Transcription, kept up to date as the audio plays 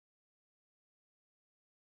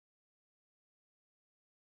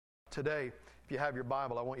Today, if you have your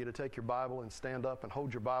Bible, I want you to take your Bible and stand up and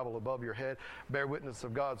hold your Bible above your head. Bear witness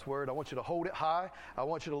of God's Word. I want you to hold it high. I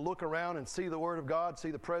want you to look around and see the Word of God,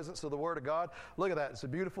 see the presence of the Word of God. Look at that. It's a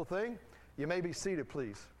beautiful thing. You may be seated,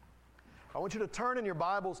 please. I want you to turn in your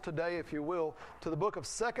Bibles today, if you will, to the book of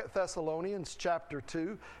 2 Thessalonians chapter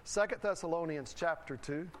 2. 2 Thessalonians chapter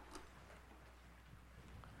 2.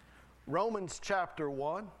 Romans chapter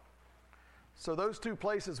 1. So those two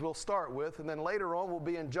places we'll start with, and then later on we'll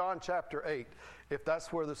be in John chapter 8, if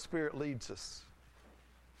that's where the Spirit leads us.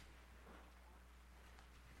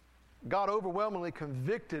 God overwhelmingly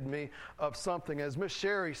convicted me of something. As Miss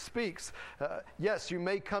Sherry speaks, yes, you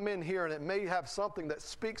may come in here and it may have something that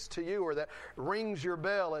speaks to you or that rings your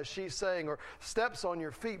bell, as she's saying, or steps on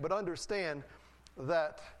your feet, but understand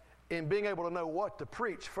that in being able to know what to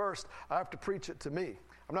preach, first I have to preach it to me.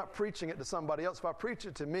 I'm not preaching it to somebody else. If I preach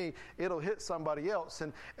it to me, it'll hit somebody else.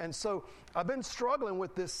 And so I've been struggling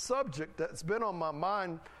with this subject that's been on my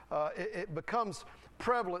mind. It becomes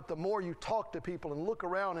prevalent the more you talk to people and look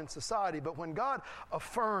around in society. But when God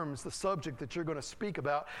affirms the subject that you're going to speak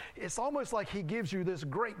about, it's almost like He gives you this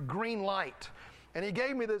great green light. And He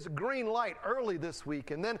gave me this green light early this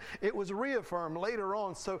week, and then it was reaffirmed later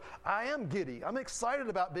on. So I am giddy. I'm excited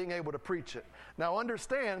about being able to preach it. Now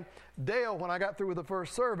understand, Dale, when I got through with the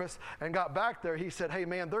first service and got back there, he said, "Hey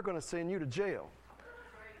man, they're going to send you to jail."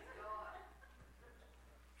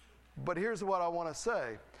 But here's what I want to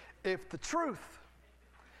say. If the truth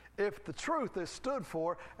is stood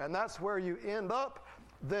for, and that's where you end up,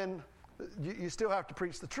 then you still have to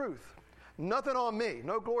preach the truth. Nothing on me,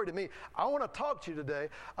 no glory to me. I want to talk to you today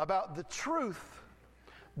about the truth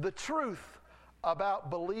about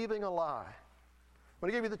believing a lie. I'm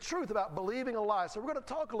going to give you the truth about believing a lie. So we're going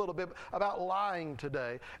to talk a little bit about lying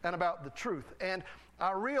today and about the truth. And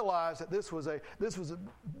I realized that this was a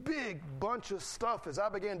big bunch of stuff as I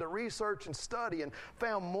began to research and study and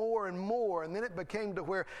found more and more. And then it became to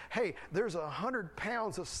where, hey, there's 100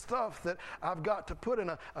 pounds of stuff that I've got to put in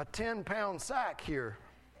a 10-pound sack here.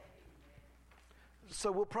 So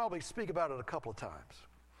we'll probably speak about it a couple of times.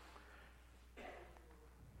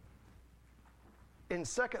 In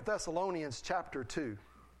 2 Thessalonians chapter 2,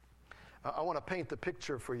 I want to paint the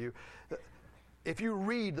picture for you. If you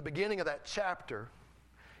read the beginning of that chapter,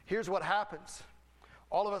 here's what happens.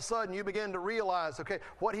 All of a sudden you begin to realize, okay,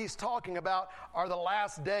 what he's talking about are the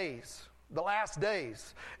last days. The last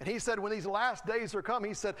days. And he said when these last days are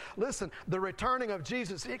coming, he said, listen, the returning of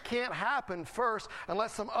Jesus, it can't happen first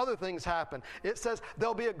unless some other things happen. It says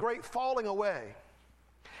there'll be a great falling away.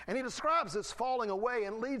 And he describes this falling away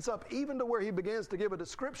and leads up even to where he begins to give a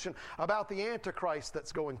description about the Antichrist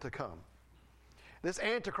that's going to come. This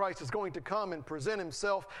Antichrist is going to come and present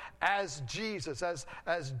himself as Jesus,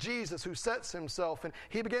 as Jesus who sets himself. And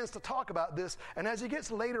he begins to talk about this. And as he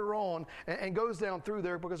gets later on and goes down through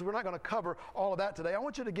there, because we're not going to cover all of that today, I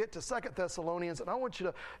want you to get to 2 Thessalonians, and I want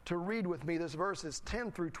you to read with me this verses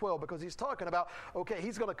 10 through 12, because he's talking about, okay,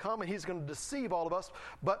 he's going to come and he's going to deceive all of us,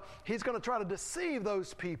 but he's going to try to deceive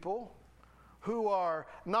those people who are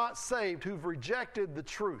not saved, who've rejected the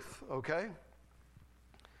truth, okay?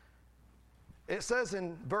 It says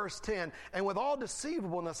in verse 10, "And with all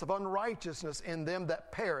deceivableness of unrighteousness in them that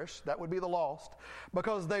perish," that would be the lost,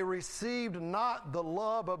 "because they received not the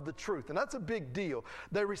love of the truth." And that's a big deal.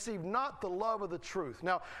 They received not the love of the truth.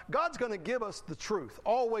 Now, God's going to give us the truth,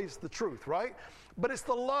 always the truth, right? But it's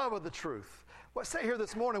the love of the truth. Well, say here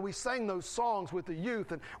this morning, we sang those songs with the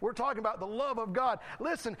youth, and we're talking about the love of God.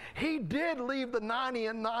 Listen, He did leave the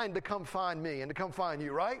 99 to come find me and to come find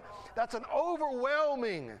you, right? That's an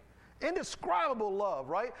overwhelming, indescribable love,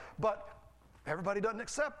 right? But everybody doesn't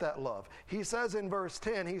accept that love. He says in verse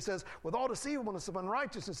 10, he says, "With all deceivableness of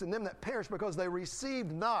unrighteousness in them that perish, because they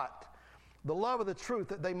received not the love of the truth,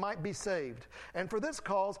 that they might be saved. And for this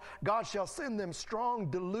cause God shall send them strong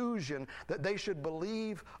delusion, that they should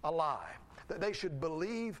believe a lie." That they should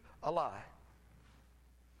believe a lie.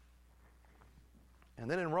 And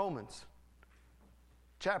then in Romans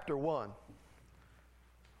chapter 1,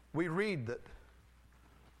 we read that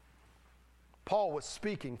Paul was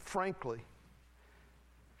speaking frankly.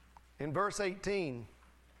 In verse 18,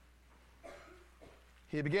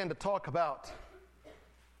 he began to talk about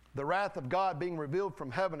the wrath of God being revealed from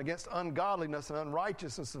heaven against ungodliness and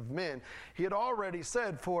unrighteousness of men. He had already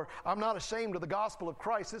said, "For I'm not ashamed of the gospel of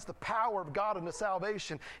Christ. It's the power of God unto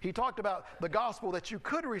salvation." He talked about the gospel that you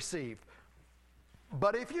could receive.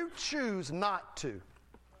 But if you choose not to,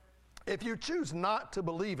 if you choose not to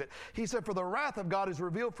believe it, he said, "For the wrath of God is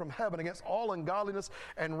revealed from heaven against all ungodliness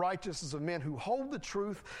and righteousness of men who hold the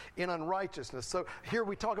truth in unrighteousness." So here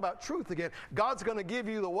we talk about truth again. God's going to give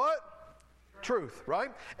you the what? Truth,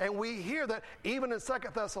 right? And we hear that even in 2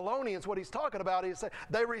 Thessalonians, what he's talking about is that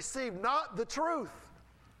they received not the truth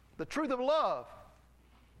of love,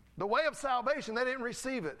 the way of salvation. They didn't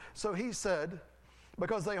receive it. So he said,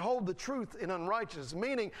 because they hold the truth in unrighteousness,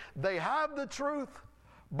 meaning they have the truth,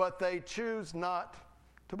 but they choose not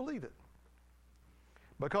to believe it.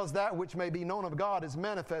 Because that which may be known of God is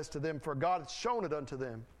manifest to them, for God has shown it unto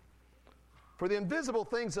them. For the invisible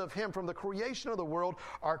things of him from the creation of the world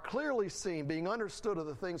are clearly seen, being understood of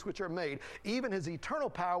the things which are made, even his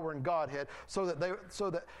eternal power and Godhead, so that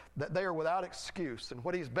they are without excuse. And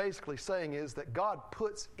what he's basically saying is that God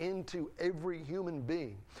puts into every human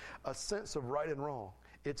being a sense of right and wrong.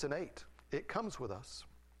 It's innate. It comes with us.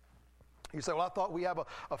 You say, well, I thought we have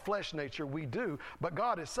a flesh nature. We do. But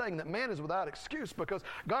God is saying that man is without excuse because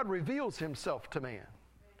God reveals himself to man.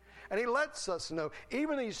 And he lets us know,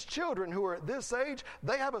 even these children who are at this age,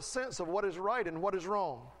 they have a sense of what is right and what is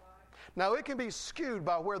wrong. Now, it can be skewed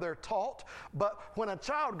by where they're taught, but when a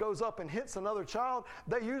child goes up and hits another child,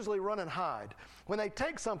 they usually run and hide. When they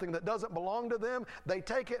take something that doesn't belong to them, they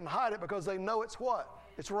take it and hide it because they know it's what?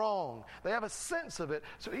 It's wrong. They have a sense of it.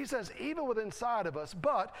 So he says, even within inside of us.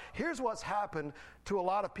 But here's what's happened to a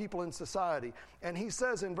lot of people in society. And he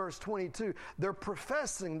says in verse 22, they're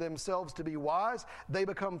professing themselves to be wise. They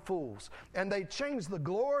become fools. And they change the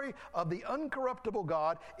glory of the uncorruptible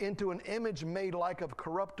God into an image made like of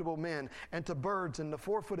corruptible men, and to birds, and to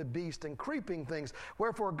four-footed beasts, and creeping things.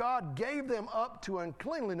 Wherefore God gave them up to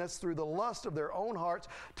uncleanliness through the lust of their own hearts,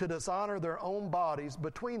 to dishonor their own bodies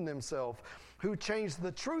between themselves, who changed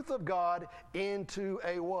the truth of God into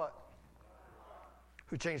a what?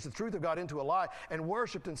 Who changed the truth of God into a lie, and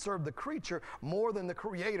worshiped and served the creature more than the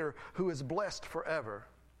Creator, who is blessed forever.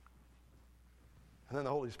 And then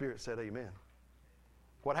the Holy Spirit said, amen.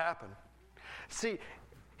 What happened? See,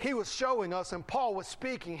 he was showing us, and Paul was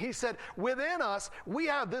speaking. He said, within us, we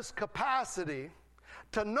have this capacity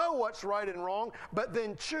to know what's right and wrong, but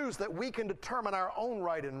then choose that we can determine our own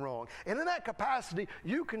right and wrong. And in that capacity,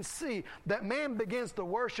 you can see that man begins to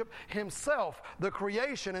worship himself, the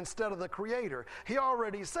creation, instead of the Creator. He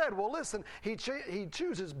already said, well, listen, he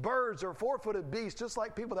chooses birds or four-footed beasts just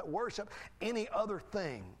like people that worship any other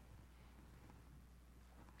thing.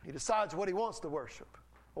 He decides what he wants to worship.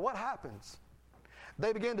 Well, what happens?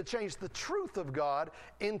 They begin to change the truth of God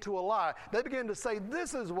into a lie. They begin to say,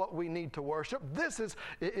 this is what we need to worship. This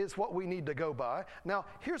is what we need to go by. Now,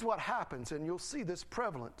 here's what happens, and you'll see this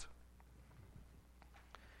prevalent.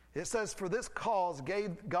 It says, for this cause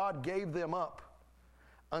God gave them up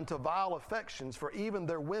unto vile affections, for even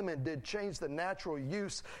their women did change the natural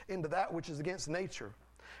use into that which is against nature.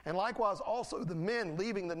 And likewise also the men,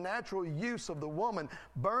 leaving the natural use of the woman,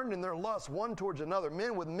 burned in their lust one towards another,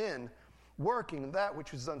 men with men, working that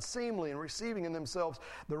which is unseemly, and receiving in themselves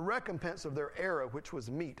the recompense of their error, which was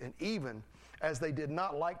meat. And even as they did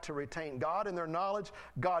not like to retain God in their knowledge,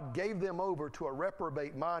 God gave them over to a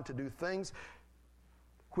reprobate mind to do things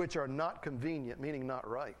which are not convenient, meaning not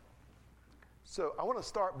right. So I want to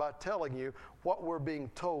start by telling you what we're being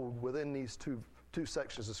told within these two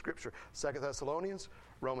sections of Scripture, 2 Thessalonians,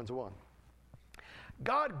 Romans 1.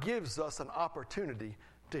 God gives us an opportunity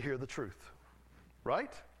to hear the truth,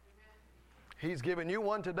 right? He's given you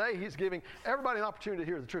one today. He's giving everybody an opportunity to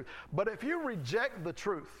hear the truth. But if you reject the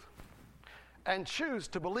truth and choose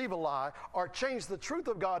to believe a lie or change the truth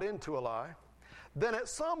of God into a lie, then at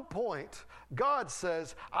some point, God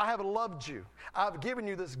says, I have loved you. I've given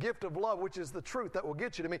you this gift of love, which is the truth that will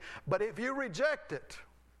get you to me. But if you reject it,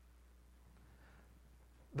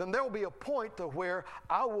 then there will be a point to where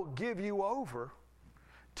I will give you over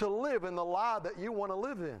to live in the lie that you want to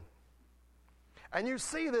live in. And you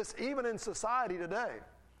see this even in society today.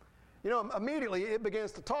 You know, immediately it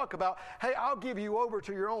begins to talk about, hey, I'll give you over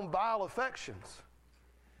to your own vile affections.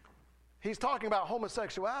 He's talking about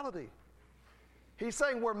homosexuality. He's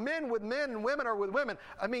saying we're men with men and women are with women.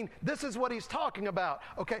 I mean, this is what he's talking about.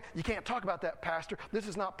 Okay, you can't talk about that, Pastor. This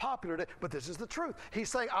is not popular today, but this is the truth. He's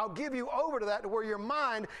saying, I'll give you over to that, to where your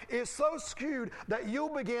mind is so skewed that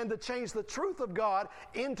you'll begin to change the truth of God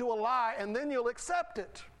into a lie, and then you'll accept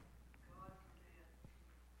it.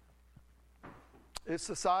 Is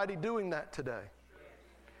society doing that today?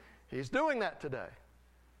 He's doing that today.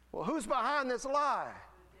 Well, who's behind this lie?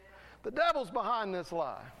 The devil's behind this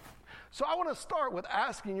lie. So I want to start with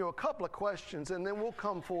asking you a couple of questions, and then we'll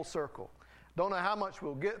come full circle. Don't know how much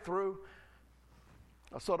we'll get through.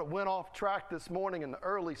 I sort of went off track this morning in the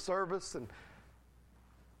early service, and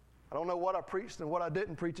I don't know what I preached and what I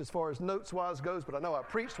didn't preach as far as notes-wise goes, but I know I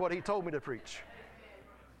preached what he told me to preach.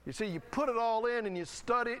 You see, you put it all in and you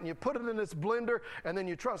study it and you put it in this blender and then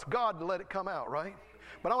you trust God to let it come out, right?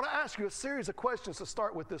 But I want to ask you a series of questions to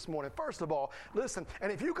start with this morning. First of all, listen,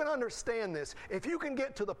 and if you can understand this, if you can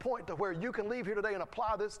get to the point to where you can leave here today and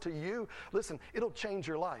apply this to you, listen, it'll change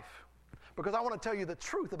your life. Because I want to tell you the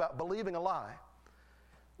truth about believing a lie.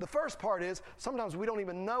 The first part is sometimes we don't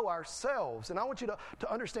even know ourselves. And I want you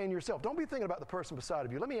to understand yourself. Don't be thinking about the person beside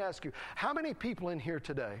of you. Let me ask you, how many people in here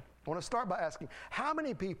today, I want to start by asking, how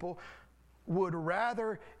many people would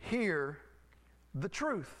rather hear the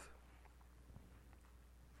truth?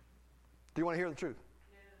 Do you want to hear the truth?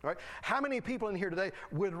 Yeah. All right. How many people in here today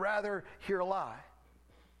would rather hear a lie?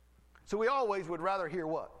 So we always would rather hear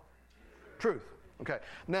what? Truth. Okay.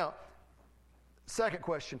 Now, second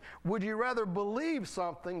question, would you rather believe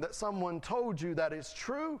something that someone told you that is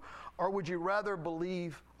true, or would you rather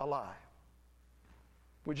believe a lie?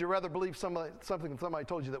 Would you rather believe something somebody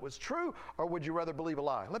told you that was true, or would you rather believe a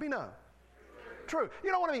lie? Let me know. True.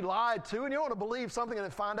 You don't want to be lied to, and you don't want to believe something and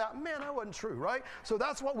then find out, man, that wasn't true, right? So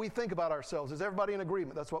that's what we think about ourselves. Is everybody in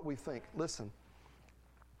agreement? That's what we think. Listen.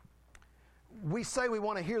 We say we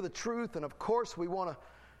want to hear the truth, and of course we want to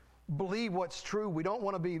believe what's true. We don't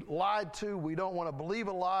want to be lied to. We don't want to believe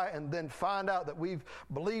a lie and then find out that we've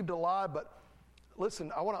believed a lie. But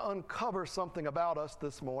listen, I want to uncover something about us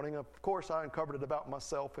this morning. Of course, I uncovered it about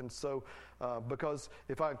myself, and so because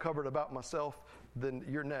if I uncovered it about myself, then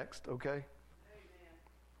you're next, okay?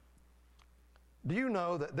 Do you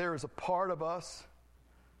know that there is a part of us,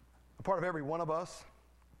 a part of every one of us,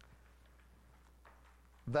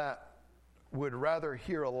 that would rather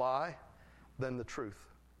hear a lie than the truth?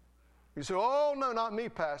 You say, oh, no, not me,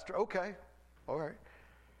 Pastor. Okay, all right.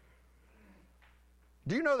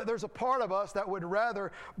 Do you know that there's a part of us that would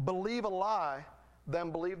rather believe a lie than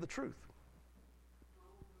believe the truth?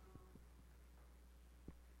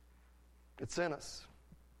 It's in us.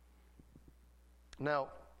 Now,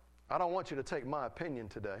 I don't want you to take my opinion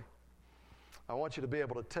today. I want you to be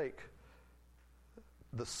able to take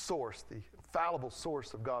the source, the infallible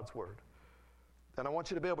source of God's Word. And I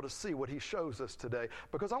want you to be able to see what He shows us today,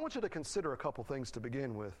 because I want you to consider a couple things to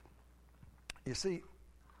begin with. You see,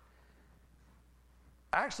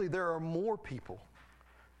 actually there are more people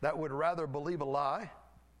that would rather believe a lie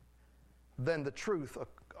than the truth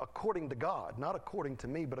according to God. Not according to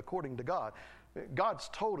me, but according to God. God's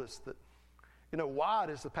told us that, you know, wide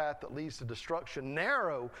is the path that leads to destruction.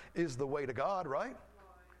 Narrow is the way to God, right?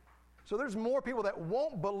 So there's more people that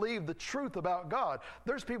won't believe the truth about God.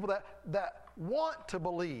 There's people that want to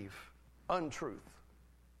believe untruth.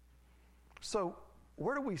 So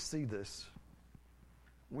where do we see this?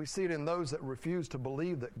 We see it in those that refuse to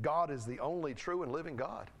believe that God is the only true and living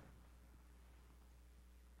God.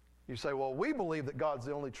 You say, well, we believe that God's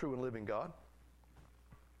the only true and living God.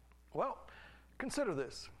 Well, consider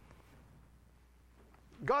this.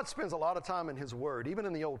 God spends a lot of time in His Word, even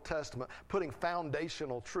in the Old Testament, putting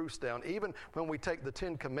foundational truths down. Even when we take the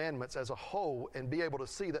Ten Commandments as a whole and be able to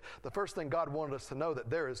see that the first thing God wanted us to know,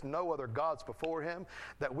 that there is no other gods before Him,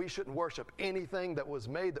 that we shouldn't worship anything that was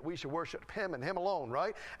made, that we should worship Him and Him alone,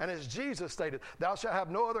 right? And as Jesus stated, thou shalt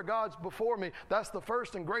have no other gods before me. That's the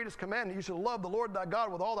first and greatest commandment. You should love the Lord thy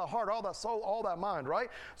God with all thy heart, all thy soul, all thy mind,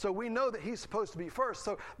 right? So we know that He's supposed to be first.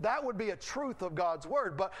 So that would be a truth of God's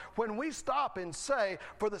Word. But when we stop and say,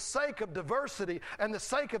 for the sake of diversity and the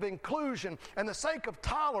sake of inclusion and the sake of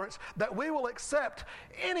tolerance, that we will accept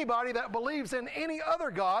anybody that believes in any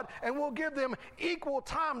other God and we'll give them equal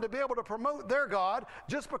time to be able to promote their God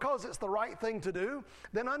just because it's the right thing to do,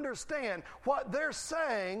 then understand what they're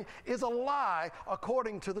saying is a lie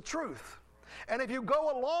according to the truth. And if you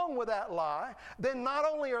go along with that lie, then not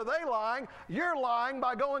only are they lying, you're lying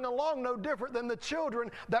by going along, no different than the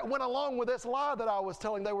children that went along with this lie that I was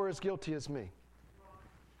telling. They were as guilty as me.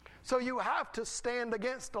 So you have to stand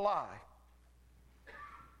against a lie.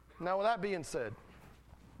 Now, with that being said,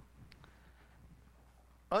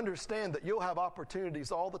 understand that you'll have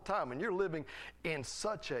opportunities all the time, and you're living in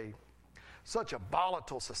such a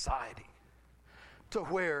volatile society, to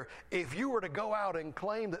where if you were to go out and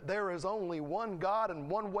claim that there is only one God and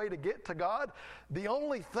one way to get to God, the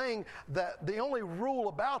only rule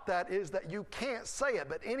about that is that you can't say it,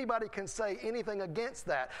 but anybody can say anything against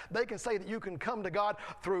that. They can say that you can come to God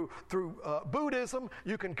through Buddhism,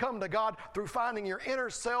 you can come to God through finding your inner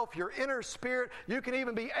self, your inner spirit, you can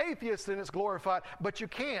even be atheist and it's glorified, but you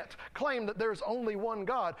can't claim that there's only one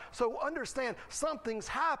God. So understand, something's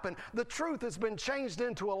happened. The truth has been changed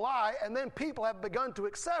into a lie, and then people have begun begun to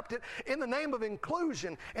accept it in the name of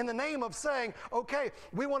inclusion, in the name of saying, okay,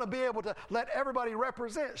 we want to be able to let everybody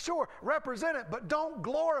represent. Sure, represent it, but don't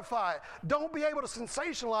glorify it. Don't be able to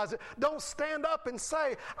sensationalize it. Don't stand up and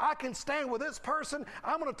say, I can stand with this person.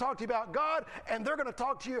 I'm going to talk to you about God, and they're going to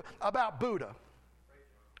talk to you about Buddha.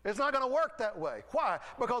 It's not going to work that way. Why?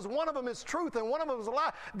 Because one of them is truth and one of them is a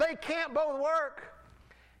lie. They can't both work.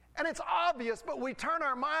 And it's obvious, but we turn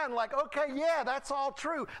our mind like, okay, yeah, that's all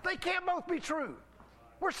true. They can't both be true.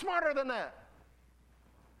 We're smarter than that.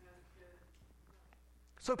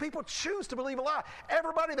 So people choose to believe a lie.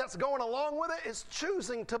 Everybody that's going along with it is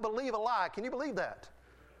choosing to believe a lie. Can you believe that?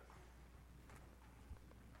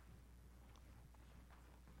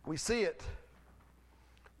 We see it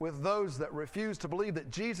with those that refuse to believe that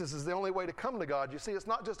Jesus is the only way to come to God. You see, it's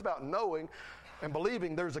not just about knowing and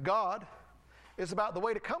believing there's a God. It's about the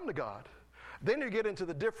way to come to God. Then you get into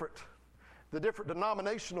the different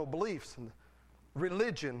denominational beliefs and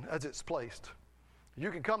religion as it's placed. You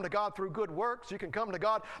can come to God through good works. You can come to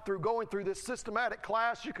God through going through this systematic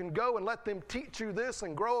class. You can go and let them teach you this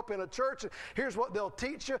and grow up in a church. Here's what they'll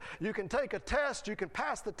teach you. You can take a test. You can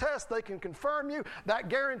pass the test. They can confirm you. That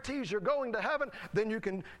guarantees you're going to heaven. Then you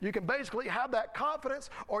can basically have that confidence,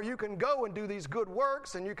 or you can go and do these good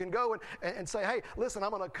works, and you can go and say, hey, listen,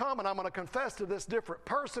 I'm going to come and I'm going to confess to this different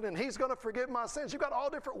person, and he's going to forgive my sins. You've got all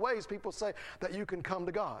different ways people say that you can come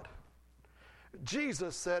to God.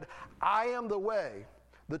 Jesus said, I am the way,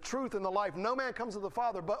 the truth, and the life. No man comes to the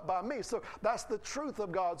Father but by me. So that's the truth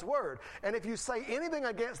of God's word. And if you say anything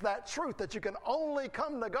against that truth, that you can only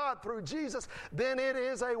come to God through Jesus, then it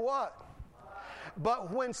is a what?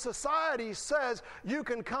 But when society says you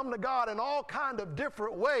can come to God in all kind of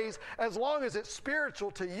different ways, as long as it's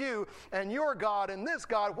spiritual to you and your God and this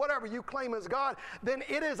God, whatever you claim as God, then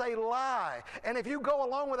it is a lie. And if you go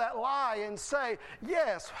along with that lie and say,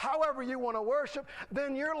 yes, however you want to worship,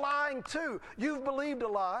 then you're lying too. You've believed a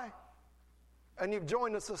lie, and you've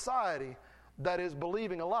joined a society that is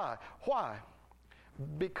believing a lie. Why?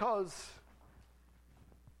 Because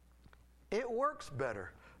it works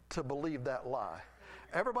better to believe that lie.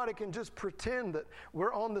 Everybody can just pretend that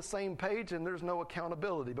we're on the same page and there's no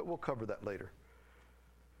accountability, but we'll cover that later.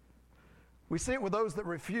 We see it with those that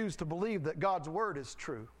refuse to believe that God's word is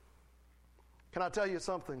true. Can I tell you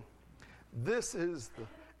something? This is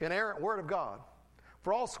the inerrant word of God.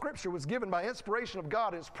 For all Scripture was given by inspiration of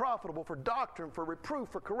God and is profitable for doctrine, for reproof,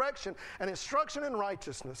 for correction, and instruction in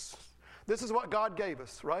righteousness. This is what God gave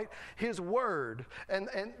us, right? His word. And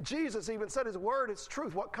Jesus even said his word is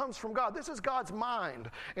truth, what comes from God. This is God's mind,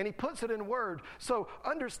 and he puts it in word. So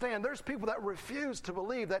understand, there's people that refuse to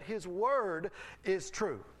believe that his word is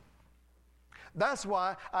true. That's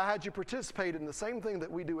why I had you participate in the same thing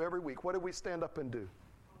that we do every week. What did we stand up and do?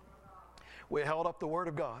 We held up the word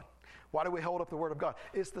of God. Why do we hold up the word of God?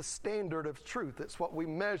 It's the standard of truth. It's what we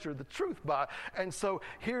measure the truth by. And so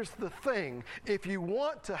here's the thing. If you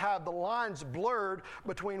want to have the lines blurred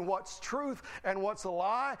between what's truth and what's a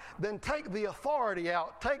lie, then take the authority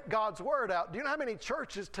out. Take God's word out. Do you know how many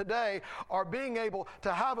churches today are being able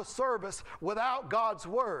to have a service without God's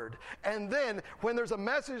word? And then when there's a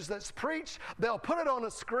message that's preached, they'll put it on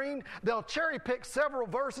a screen. They'll cherry pick several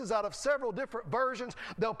verses out of several different versions.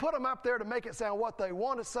 They'll put them up there to make it sound what they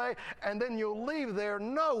want to say. And then you'll leave there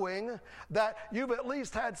knowing that you've at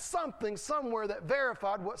least had something somewhere that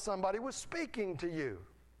verified what somebody was speaking to you.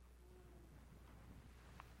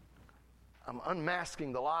 I'm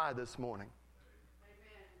unmasking the lie this morning.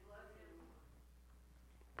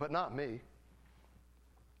 But not me.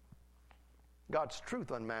 God's truth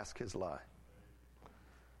unmasks his lie.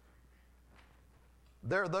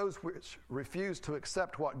 There are those which refuse to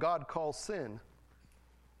accept what God calls sin.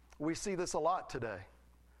 We see this a lot today.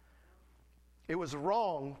 It was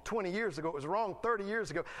wrong 20 years ago. It was wrong 30 years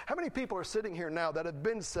ago. How many people are sitting here now that have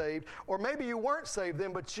been saved, or maybe you weren't saved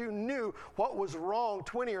then, but you knew what was wrong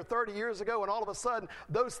 20 or 30 years ago, and all of a sudden,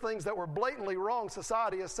 those things that were blatantly wrong,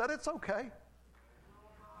 society has said it's okay.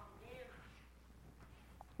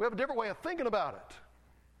 We have a different way of thinking about it.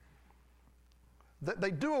 That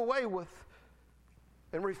they do away with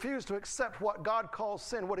and refuse to accept what God calls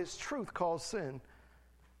sin, what his truth calls sin.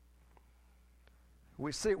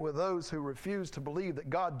 We see it with those who refuse to believe that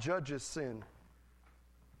God judges sin.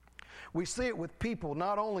 We see it with people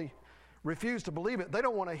not only refuse to believe it, they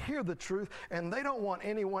don't want to hear the truth, and they don't want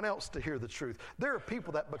anyone else to hear the truth. There are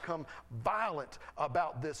people that become violent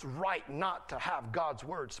about this right not to have God's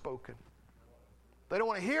word spoken. They don't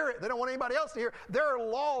want to hear it. They don't want anybody else to hear it. There are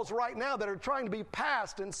laws right now that are trying to be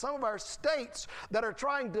passed in some of our states that are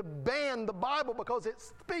trying to ban the Bible because it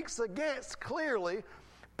speaks against clearly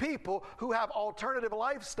people who have alternative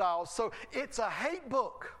lifestyles. So it's a hate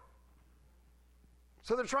book.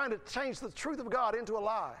 So they're trying to change the truth of God into a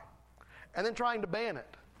lie and then trying to ban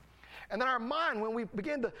it. And then our mind, when we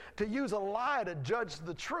begin to use a lie to judge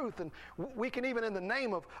the truth, and we can even in the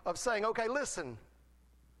name of saying, okay, listen,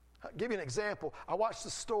 I'll give you an example. I watched a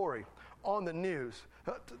story on the news,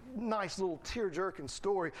 a nice little tear-jerking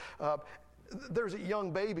story. There's a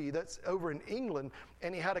young baby that's over in England,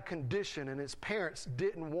 and he had a condition, and his parents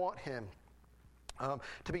didn't want him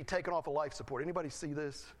to be taken off of life support. Anybody see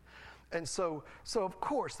this? And so of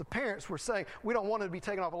course, the parents were saying, we don't want him to be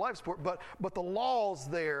taken off of life support, but the laws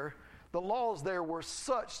there were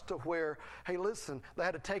such to where, hey, listen, they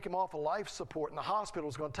had to take him off of life support, and the hospital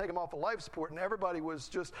was going to take him off of life support, and everybody was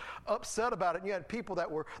just upset about it. And you had people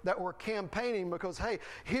that were campaigning because, hey,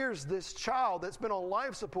 here's this child that's been on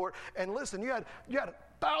life support, and listen, you had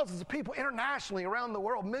thousands of people internationally around the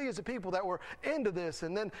world, millions of people that were into this,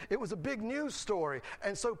 and then it was a big news story.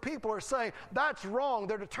 And so people are saying, that's wrong.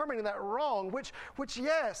 They're determining that wrong, which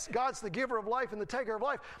yes, God's the giver of life and the taker of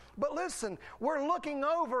life. But listen, we're looking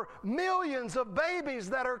over millions of babies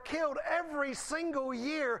that are killed every single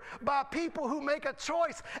year by people who make a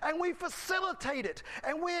choice, and we facilitate it,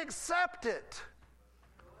 and we accept it.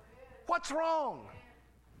 What's wrong?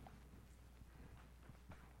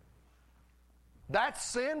 That's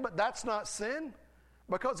sin, but that's not sin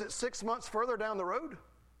because it's 6 months further down the road.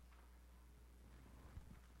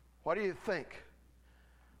 What do you think?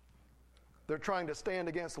 They're trying to stand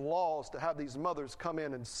against laws to have these mothers come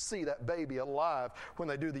in and see that baby alive when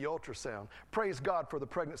they do the ultrasound. Praise God for the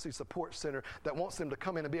Pregnancy Support Center that wants them to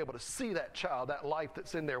come in and be able to see that child, that life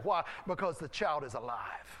that's in there. Why? Because the child is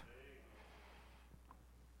alive.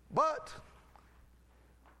 But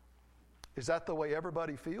is that the way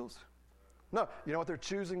everybody feels? No. You know what they're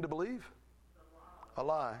choosing to believe? A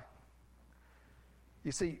lie.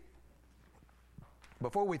 You see,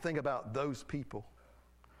 before we think about those people,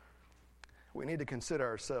 we need to consider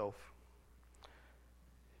ourselves.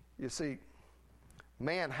 You see,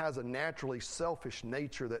 man has a naturally selfish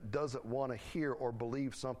nature that doesn't want to hear or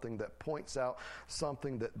believe something that points out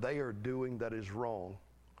something that they are doing that is wrong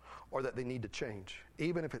or that they need to change.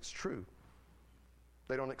 Even if it's true,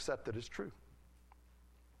 they don't accept it as true.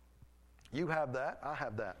 You have that, I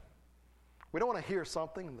have that. We don't want to hear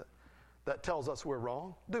something that tells us we're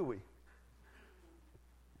wrong, do we?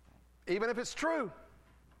 Even if it's true.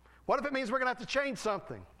 What if it means we're going to have to change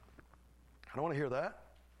something? I don't want to hear that.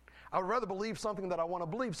 I would rather believe something that I want to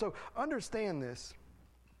believe. So understand this.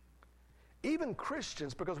 Even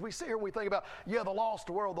Christians, because we sit here and we think about, the lost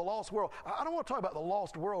world, the lost world. I don't want to talk about the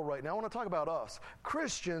lost world right now. I want to talk about us.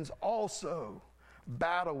 Christians also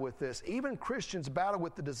battle with this. Even Christians battle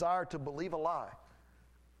with the desire to believe a lie.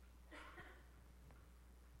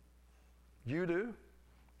 You do,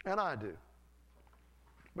 and I do.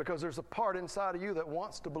 Because there's a part inside of you that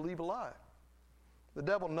wants to believe a lie. The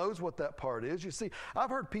devil knows what that part is. You see, I've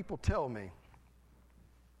heard people tell me,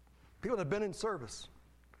 people that have been in service,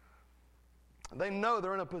 they know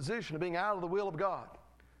they're in a position of being out of the will of God.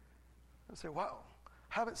 I say, wow,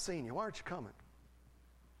 haven't seen you. Why aren't you coming?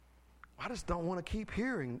 I just don't want to keep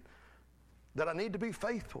hearing that I need to be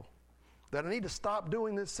faithful, that I need to stop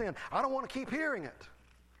doing this sin. I don't want to keep hearing it.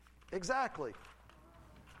 Exactly.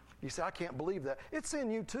 You say, I can't believe that. It's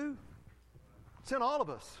in you too. It's in all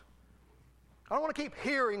of us. I don't want to keep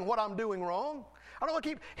hearing what I'm doing wrong. I don't want to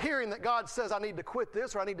keep hearing that God says I need to quit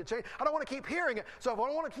this or I need to change. I don't want to keep hearing it. So if I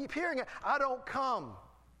don't want to keep hearing it, I don't come.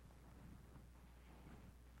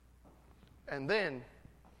 And then,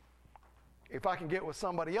 if I can get with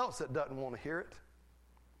somebody else that doesn't want to hear it,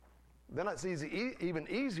 then it's even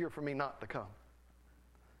easier for me not to come.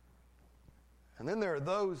 And then there are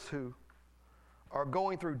those who are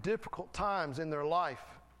going through difficult times in their life.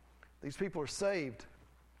 These people are saved.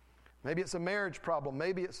 Maybe it's a marriage problem.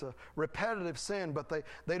 Maybe it's a repetitive sin, but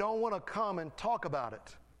they don't want to come and talk about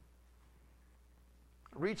it.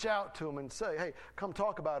 Reach out to them and say, hey, come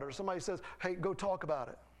talk about it. Or somebody says, hey, go talk about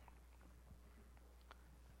it.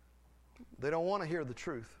 They don't want to hear the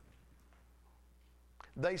truth.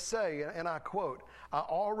 They say, and I quote, I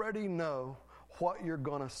already know what you're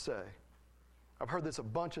going to say. I've heard this a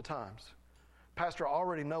bunch of times. Pastor, I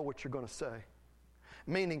already know what you're going to say.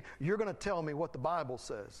 Meaning, you're going to tell me what the Bible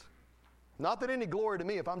says. Not that any glory to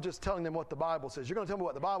me if I'm just telling them what the Bible says. You're going to tell me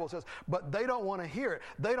what the Bible says, but they don't want to hear it.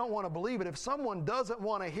 They don't want to believe it. If someone doesn't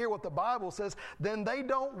want to hear what the Bible says, then they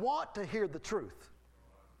don't want to hear the truth.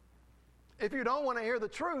 If you don't want to hear the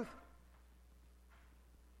truth,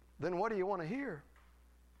 then what do you want to hear?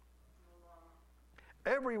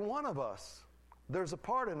 Every one of us, there's a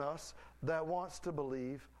part in us that wants to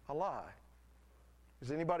believe a lie.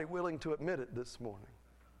 Is anybody willing to admit it this morning?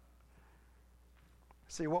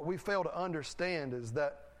 See, what we fail to understand is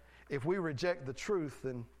that if we reject the truth,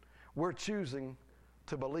 then we're choosing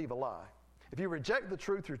to believe a lie. If you reject the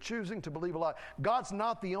truth, you're choosing to believe a lie. God's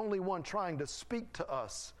not the only one trying to speak to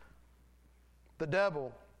us. The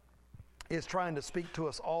devil is trying to speak to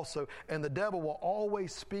us also, and the devil will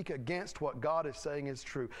always speak against what God is saying is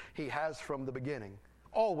true. He has from the beginning,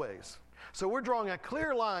 always. So we're drawing a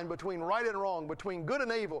clear line between right and wrong, between good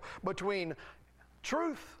and evil, between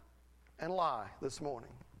truth and lie this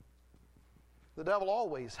morning. The devil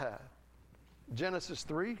always had. Genesis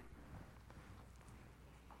 3.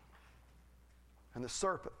 And the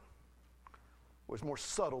serpent was more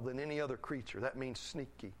subtle than any other creature. That means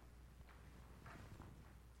sneaky.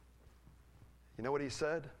 You know what he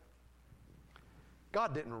said?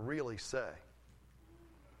 God didn't really say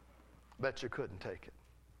that you couldn't take it.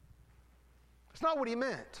 It's not what he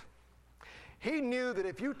meant. He knew that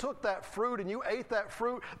if you took that fruit and you ate that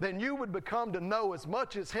fruit, then you would become to know as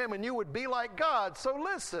much as him and you would be like God. So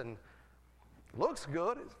listen. Looks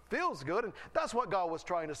good, it feels good, and that's what God was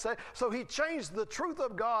trying to say. So he changed the truth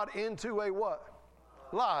of God into a what?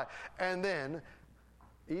 Lie. And then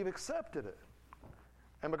Eve accepted it.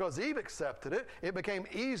 And because Eve accepted it, it became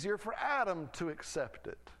easier for Adam to accept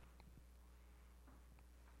it.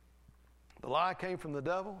 The lie came from the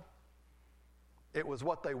devil. It was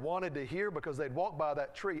what they wanted to hear because they'd walk by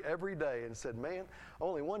that tree every day and said, man,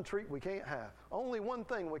 only one treat we can't have. Only one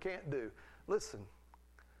thing we can't do. Listen.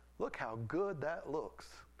 Look how good that looks.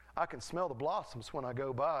 I can smell the blossoms when I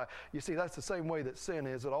go by. You see, that's the same way that sin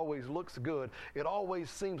is. It always looks good. It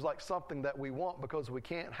always seems like something that we want because we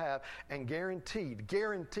can't have. And guaranteed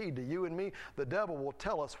to you and me, the devil will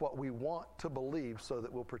tell us what we want to believe so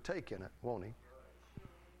that we'll partake in it, won't he?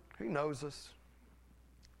 He knows us.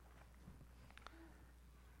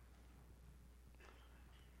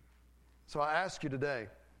 So I ask you today,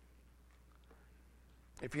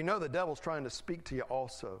 if you know the devil's trying to speak to you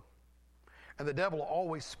also, and the devil will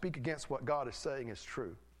always speak against what God is saying is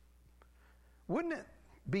true, wouldn't it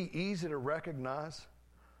be easy to recognize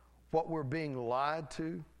what we're being lied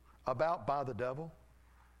to about by the devil?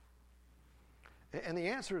 And the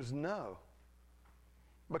answer is no.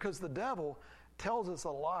 Because the devil tells us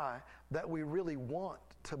a lie that we really want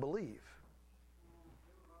to believe.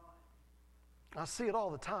 I see it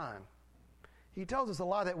all the time. He tells us a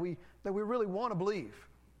lie that we really want to believe.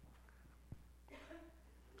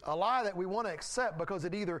 A lie that we want to accept because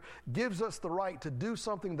it either gives us the right to do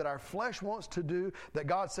something that our flesh wants to do that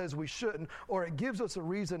God says we shouldn't, or it gives us a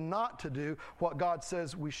reason not to do what God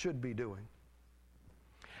says we should be doing.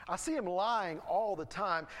 I see him lying all the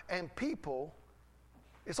time, and people,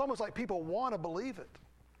 it's almost like people want to believe it.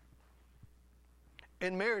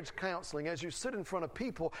 In marriage counseling, as you sit in front of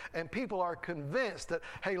people and people are convinced that,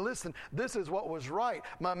 hey, listen, this is what was right.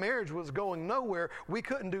 My marriage was going nowhere. We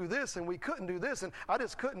couldn't do this and we couldn't do this, and I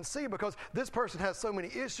just couldn't see because this person has so many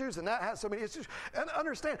issues and that has so many issues. And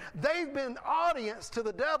understand, they've been audience to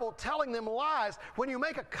the devil telling them lies. When you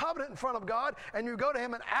make a covenant in front of God and you go to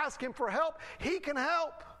him and ask him for help, he can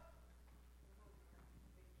help.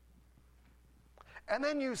 And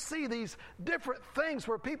then you see these different things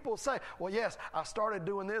where people say, well, yes, I started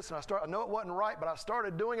doing this, and I know it wasn't right, but I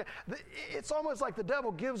started doing it. It's almost like the devil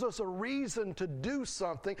gives us a reason to do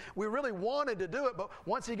something. We really wanted to do it, but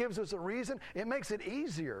once he gives us a reason, it makes it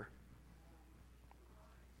easier.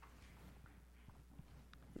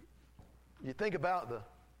 You think about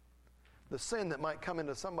the sin that might come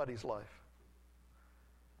into somebody's life.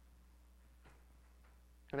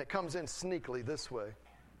 And it comes in sneakily this way.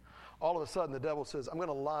 All of a sudden, the devil says, I'm going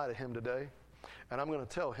to lie to him today, and I'm going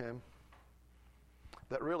to tell him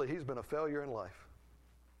that really he's been a failure in life.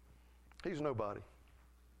 He's nobody.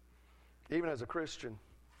 Even as a Christian,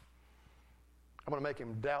 I'm going to make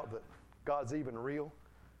him doubt that God's even real.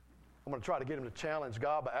 I'm going to try to get him to challenge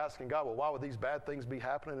God by asking God, well, why would these bad things be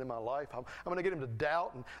happening in my life? I'm going to get him to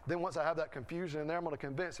doubt, and then once I have that confusion in there, I'm going to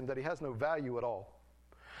convince him that he has no value at all,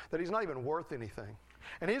 that he's not even worth anything.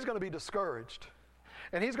 And he's going to be discouraged.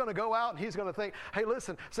 And he's going to go out and he's going to think, hey,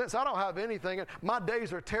 listen, since I don't have anything and my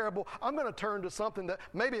days are terrible, I'm going to turn to something that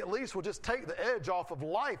maybe at least will just take the edge off of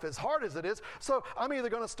life as hard as it is. So I'm either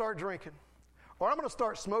going to start drinking, or I'm going to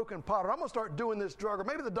start smoking pot, or I'm going to start doing this drug, or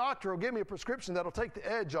maybe the doctor will give me a prescription that'll take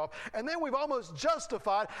the edge off. And then we've almost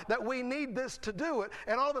justified that we need this to do it.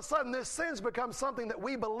 And all of a sudden, this sin's become something that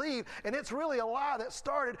we believe, and it's really a lie that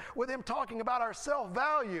started with him talking about our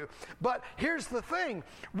self-value. But here's the thing.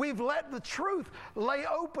 We've let the truth lay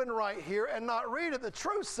open right here and not read it. The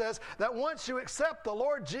truth says that once you accept the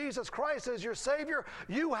Lord Jesus Christ as your Savior,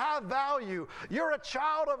 you have value. You're a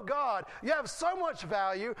child of God. You have so much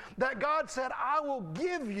value that God said, I will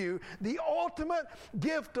give you the ultimate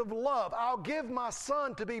gift of love. I'll give my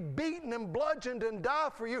son to be beaten and bludgeoned and die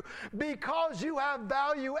for you because you have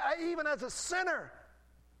value even as a sinner.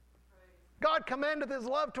 God commendeth his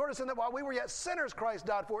love toward us in that while we were yet sinners, Christ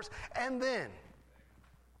died for us. And then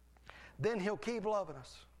he'll keep loving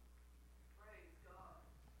us.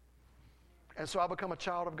 And so I become a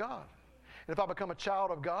child of God. And if I become a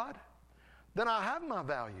child of God, then I have my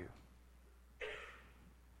value.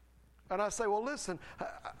 And I say, well, listen,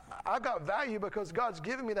 I've got value because God's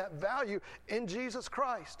given me that value in Jesus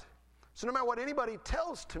Christ. So no matter what anybody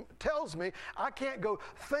tells me, I can't go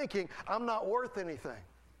thinking I'm not worth anything.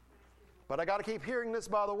 But I got to keep hearing this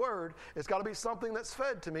by the word. It's got to be something that's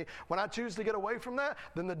fed to me. When I choose to get away from that,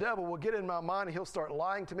 then the devil will get in my mind and he'll start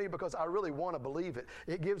lying to me because I really want to believe it.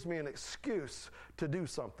 It gives me an excuse to do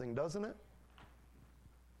something, doesn't it?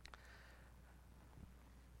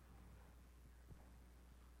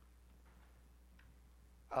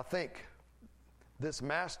 I think this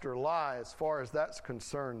master lie, as far as that's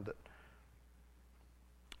concerned, that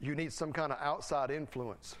you need some kind of outside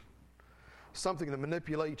influence, something to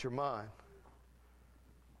manipulate your mind,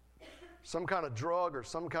 some kind of drug or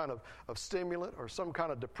some kind of stimulant or some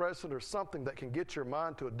kind of depressant or something that can get your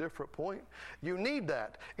mind to a different point. You need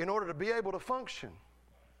that in order to be able to function.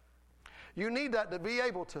 You need that to be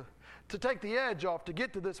able to take the edge off, to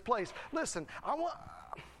get to this place. Listen,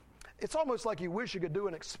 it's almost like you wish you could do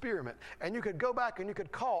an experiment and you could go back and you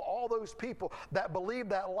could call all those people that believed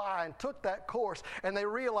that lie and took that course and they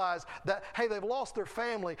realized that, hey, they've lost their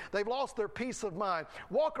family, they've lost their peace of mind.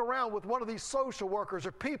 Walk around with one of these social workers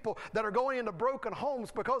or people that are going into broken homes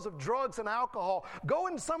because of drugs and alcohol. Go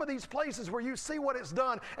in some of these places where you see what it's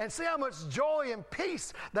done and see how much joy and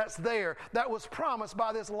peace that's there that was promised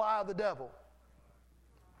by this lie of the devil.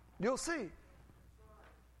 You'll see.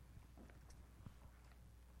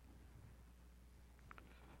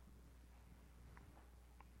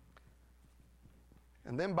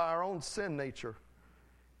 And then by our own sin nature,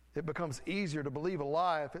 it becomes easier to believe a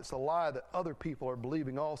lie if it's a lie that other people are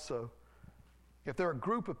believing also. If there are a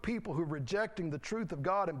group of people who are rejecting the truth of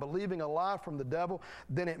God and believing a lie from the devil,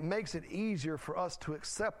 then it makes it easier for us to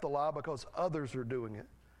accept the lie because others are doing it.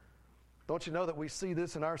 Don't you know that we see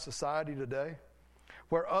this in our society today?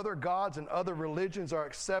 Where other gods and other religions are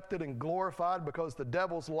accepted and glorified because the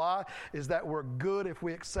devil's lie is that we're good if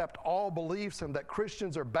we accept all beliefs and that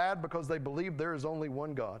Christians are bad because they believe there is only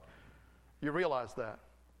one God. You realize that?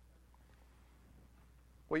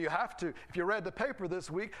 Well, you have to. If you read the paper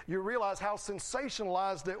this week, you realize how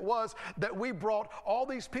sensationalized it was that we brought all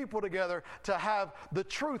these people together to have the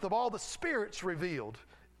truth of all the spirits revealed,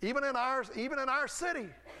 even in our city.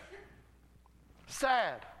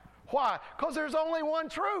 Sad. Why? Because there's only one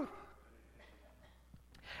truth.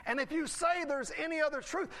 And if you say there's any other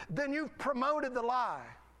truth, then you've promoted the lie.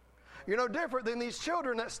 You're no different than these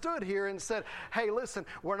children that stood here and said, hey, listen,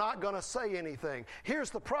 we're not going to say anything.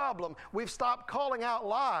 Here's the problem. We've stopped calling out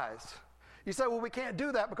lies. You say, well, we can't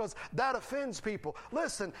do that because that offends people.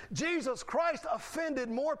 Listen, Jesus Christ offended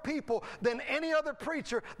more people than any other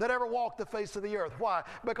preacher that ever walked the face of the earth. Why?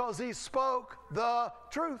 Because he spoke the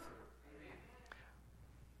truth.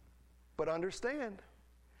 But understand,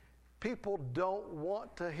 people don't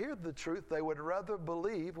want to hear the truth. They would rather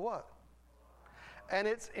believe what? And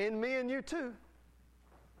it's in me and you too.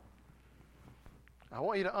 I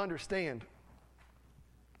want you to understand,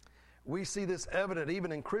 we see this evident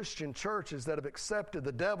even in Christian churches that have accepted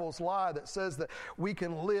the devil's lie that says that we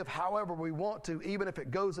can live however we want to, even if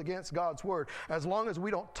it goes against God's word. As long as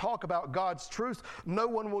we don't talk about God's truth, no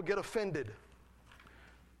one will get offended.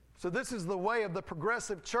 So this is the way of the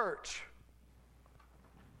progressive church.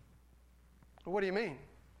 What do you mean?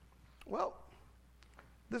 Well,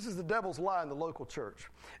 this is the devil's lie in the local church.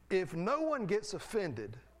 If no one gets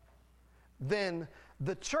offended, then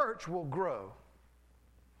the church will grow.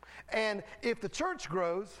 And if the church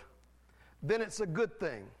grows, then it's a good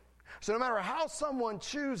thing. So no matter how someone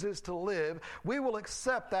chooses to live, we will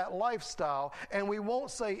accept that lifestyle, and we won't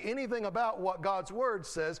say anything about what God's Word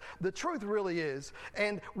says. The truth really is,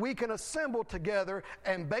 and we can assemble together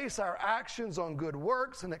and base our actions on good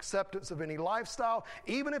works and acceptance of any lifestyle,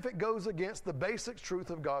 even if it goes against the basic truth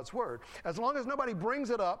of God's Word. As long as nobody brings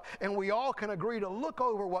it up and we all can agree to look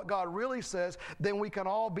over what God really says, then we can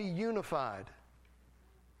all be unified.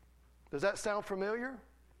 Does that sound familiar?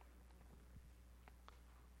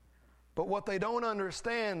 But what they don't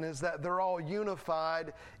understand is that they're all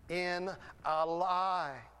unified in a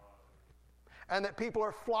lie. And that people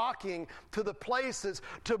are flocking to the places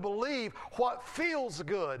to believe what feels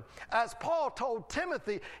good. As Paul told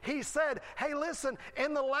Timothy, he said, hey, listen,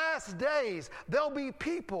 in the last days, there'll be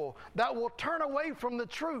people that will turn away from the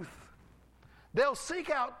truth. They'll seek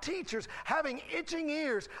out teachers having itching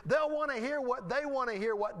ears. They'll want to hear what they want to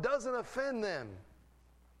hear, what doesn't offend them.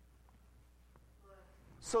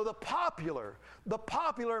 So the popular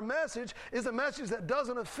message is a message that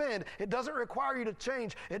doesn't offend. It doesn't require you to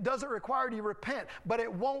change. It doesn't require you to repent. But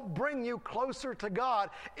it won't bring you closer to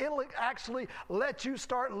God. It'll actually let you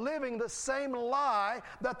start living the same lie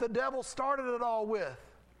that the devil started it all with.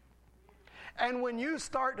 And when you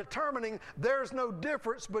start determining there's no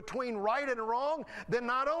difference between right and wrong, then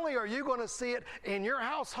not only are you going to see it in your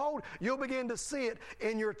household, you'll begin to see it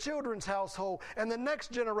in your children's household and the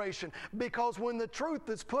next generation. Because when the truth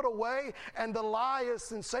is put away and the lie is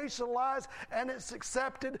sensationalized and it's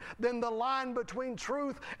accepted, then the line between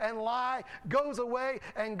truth and lie goes away,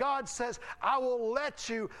 and God says, I will let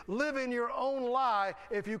you live in your own lie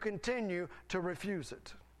if you continue to refuse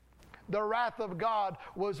it. The wrath of God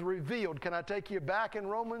was revealed. Can I take you back in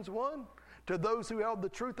Romans 1? To those who held the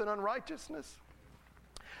truth in unrighteousness.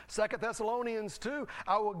 2 Thessalonians 2,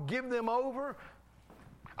 I will give them over.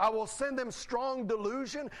 I will send them strong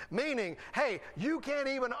delusion. Meaning, hey, you can't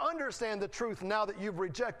even understand the truth now that you've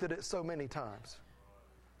rejected it so many times.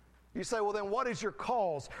 You say, well, then what is your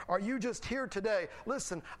cause? Are you just here today?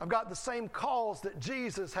 Listen, I've got the same cause that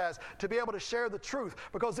Jesus has to be able to share the truth,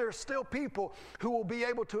 because there are still people who will be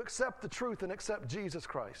able to accept the truth and accept Jesus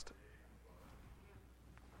Christ.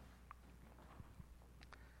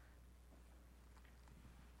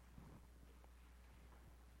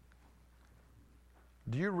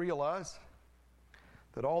 Do you realize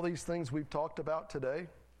that all these things we've talked about today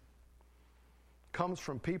comes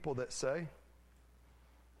from people that say,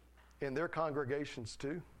 in their congregations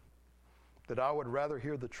too, that I would rather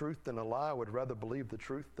hear the truth than a lie. I would rather believe the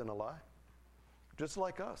truth than a lie. Just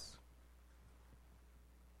like us.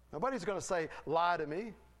 Nobody's going to say, lie to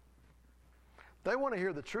me. They want to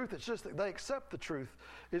hear the truth. It's just that they accept the truth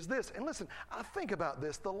is this. And listen, I think about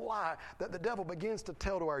this, the lie that the devil begins to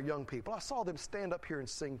tell to our young people. I saw them stand up here and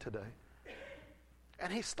sing today.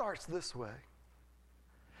 And he starts this way.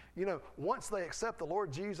 You know, once they accept the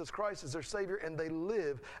Lord Jesus Christ as their Savior and they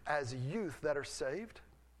live as youth that are saved,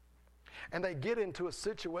 and they get into a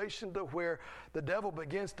situation to where the devil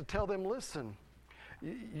begins to tell them, listen,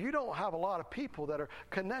 you don't have a lot of people that are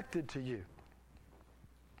connected to you.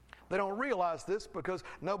 They don't realize this because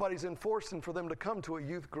nobody's enforcing for them to come to a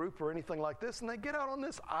youth group or anything like this, and they get out on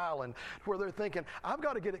this island where they're thinking, I've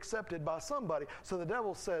got to get accepted by somebody. So the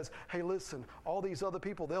devil says, hey, listen, all these other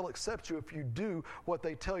people, they'll accept you if you do what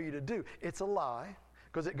they tell you to do. It's a lie,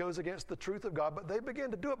 because it goes against the truth of God, but they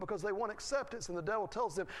begin to do it because they want acceptance, and the devil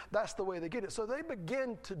tells them that's the way they get it. So they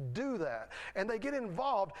begin to do that, and they get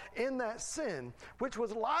involved in that sin, which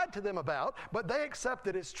was lied to them about, but they accept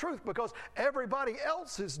it as truth because everybody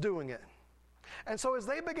else is doing it. And so as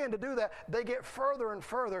they begin to do that, they get further and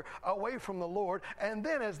further away from the Lord. And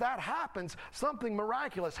then as that happens, something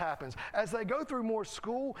miraculous happens. As they go through more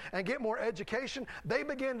school and get more education, they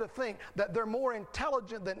begin to think that they're more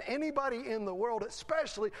intelligent than anybody in the world,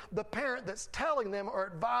 especially the parent that's telling them or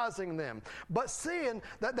advising them. But seeing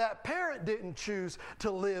that that parent didn't choose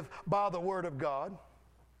to live by the Word of God,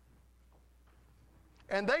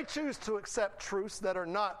 and they choose to accept truths that are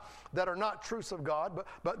not truths of God,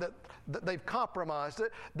 but that they've compromised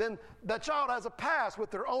it, then that child has a pass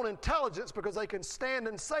with their own intelligence because they can stand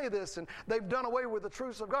and say this, and they've done away with the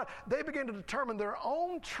truths of God. They begin to determine their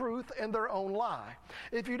own truth and their own lie.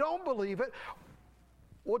 If you don't believe it,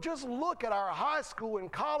 well, just look at our high school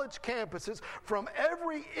and college campuses from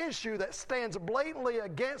every issue that stands blatantly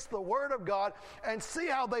against the Word of God and see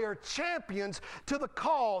how they are champions to the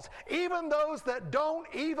cause, even those that don't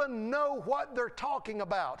even know what they're talking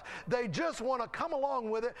about. They just want to come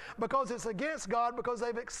along with it because it's against God, because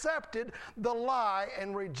they've accepted the lie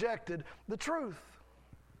and rejected the truth.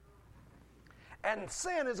 And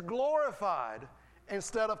sin is glorified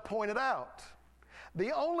instead of pointed out.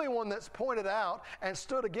 The only one that's pointed out and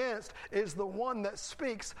stood against is the one that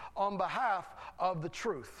speaks on behalf of the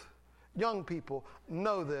truth. Young people,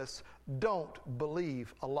 know this. Don't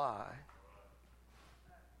believe a lie.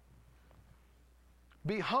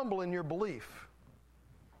 Be humble in your belief.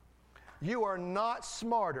 You are not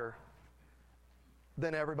smarter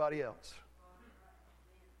than everybody else.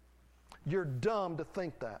 You're dumb to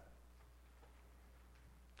think that.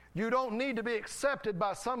 You don't need to be accepted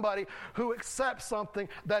by somebody who accepts something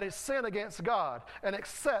that is sin against God and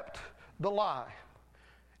accept the lie.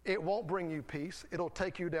 It won't bring you peace. It'll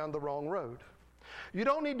take you down the wrong road. You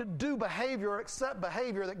don't need to do behavior or accept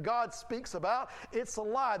behavior that God speaks about. It's a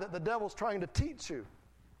lie that the devil's trying to teach you.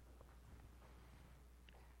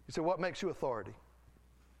 You say, what makes you authority?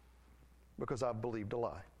 Because I believed a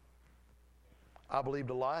lie. I believed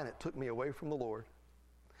a lie and it took me away from the Lord.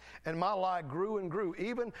 And my lie grew and grew,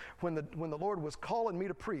 even when the Lord was calling me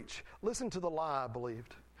to preach. Listen to the lie I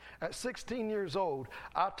believed. At 16 years old,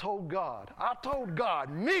 I told God,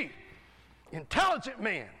 me, intelligent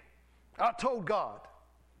man, I told God,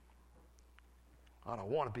 I don't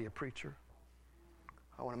want to be a preacher.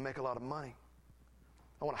 I want to make a lot of money.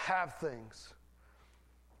 I want to have things.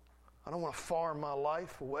 I don't want to farm my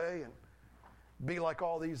life away and be like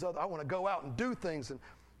all these other. I want to go out and do things, and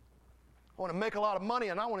I want to make a lot of money,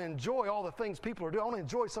 and I want to enjoy all the things people are doing. I want to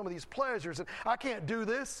enjoy some of these pleasures, and I can't do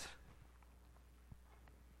this.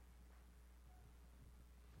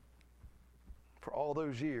 For all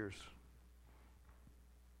those years,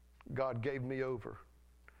 God gave me over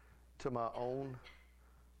to my own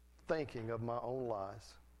thinking of my own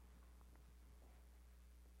lies.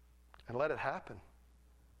 And let it happen.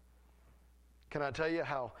 Can I tell you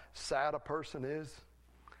how sad a person is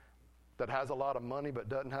that has a lot of money but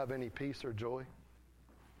doesn't have any peace or joy?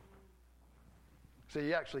 See,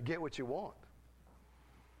 you actually get what you want,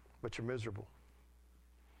 but you're miserable.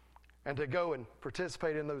 And to go and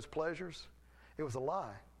participate in those pleasures, it was a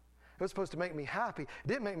lie. It was supposed to make me happy. It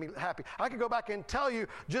didn't make me happy. I could go back and tell you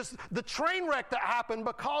just the train wreck that happened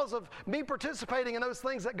because of me participating in those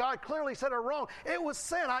things that God clearly said are wrong. It was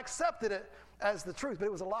sin. I accepted it as the truth, but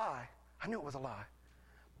it was a lie. I knew it was a lie,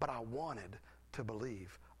 but I wanted to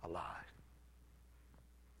believe a lie.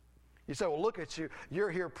 You say, well, look at you. You're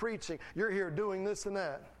here preaching. You're here doing this and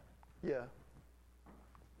that. Yeah.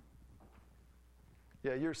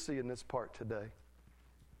 Yeah, you're seeing this part today.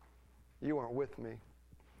 You weren't with me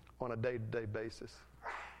on a day-to-day basis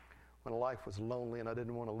when life was lonely and I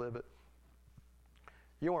didn't want to live it.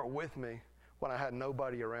 You weren't with me when I had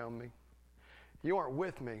nobody around me. You weren't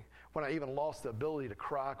with me when I even lost the ability to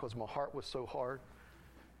cry because my heart was so hard.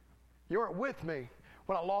 You weren't with me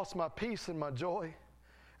when I lost my peace and my joy.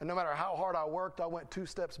 And no matter how hard I worked, I went 2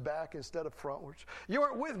 steps back instead of frontwards. You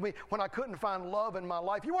weren't with me when I couldn't find love in my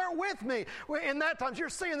life. You weren't with me in that time. You're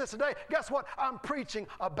seeing this today. Guess what? I'm preaching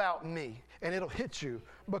about me. And it'll hit you.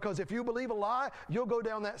 Because if you believe a lie, you'll go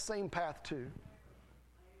down that same path too.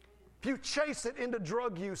 If you chase it into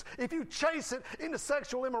drug use, if you chase it into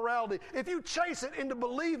sexual immorality, if you chase it into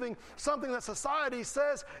believing something that society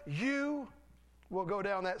says, you will go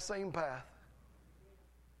down that same path.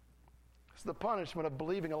 It's the punishment of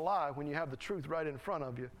believing a lie when you have the truth right in front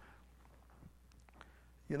of you.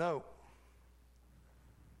 You know,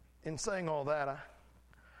 in saying all that,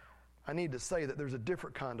 I need to say that there's a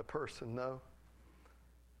different kind of person, though.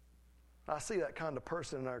 I see that kind of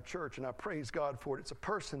person in our church, and I praise God for it. It's a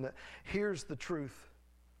person that hears the truth.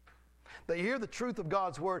 They hear the truth of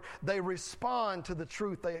God's word. They respond to the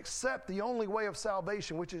truth. They accept the only way of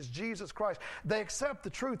salvation, which is Jesus Christ. They accept the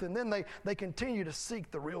truth, and then they continue to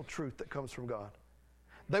seek the real truth that comes from God.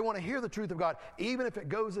 They want to hear the truth of God, even if it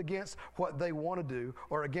goes against what they want to do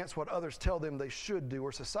or against what others tell them they should do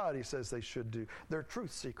or society says they should do. They're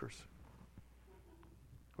truth seekers.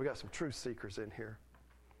 We got some truth seekers in here.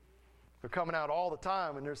 They're coming out all the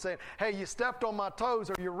time, and they're saying, hey, you stepped on my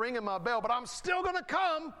toes or you're ringing my bell, but I'm still going to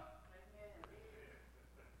come.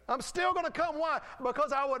 I'm still going to come. Why?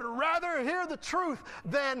 Because I would rather hear the truth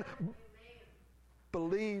than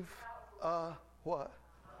believe what?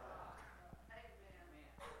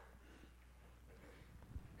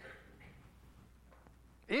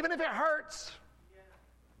 Even if it hurts.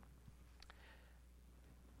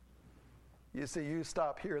 You see, you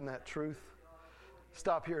stop hearing that truth.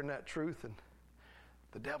 Stop hearing that truth, and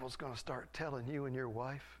the devil's going to start telling you and your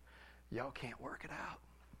wife, y'all can't work it out.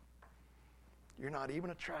 You're not even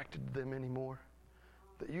attracted to them anymore,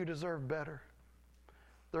 that you deserve better.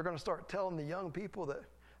 They're going to start telling the young people that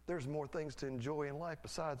there's more things to enjoy in life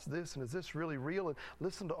besides this, and is this really real? And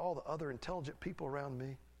listen to all the other intelligent people around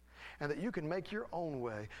me. And that you can make your own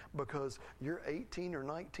way because you're 18 or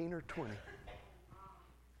 19 or 20.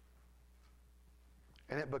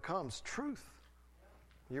 and it becomes truth.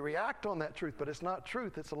 You react on that truth, but it's not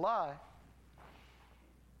truth, it's a lie.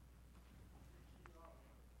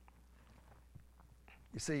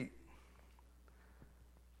 You see,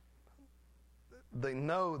 they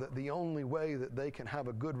know that the only way that they can have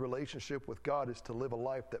a good relationship with God is to live a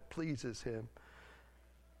life that pleases Him.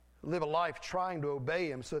 Live a life trying to obey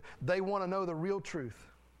Him. So they want to know the real truth.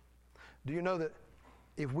 Do you know that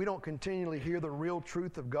if we don't continually hear the real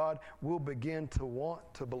truth of God, we'll begin to want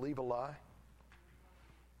to believe a lie?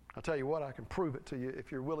 I'll tell you what, I can prove it to you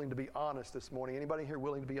if you're willing to be honest this morning. Anybody here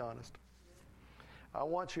willing to be honest? I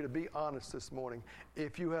want you to be honest this morning.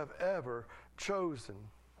 If you have ever chosen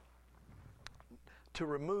to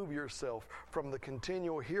remove yourself from the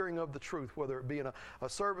continual hearing of the truth, whether it be in a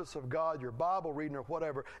service of God, your Bible reading, or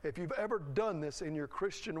whatever, if you've ever done this in your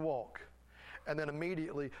Christian walk, and then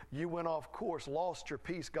immediately you went off course, lost your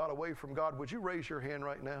peace, got away from God, would you raise your hand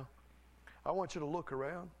right now? I want you to look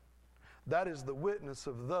around. That is the witness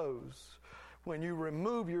of those. When you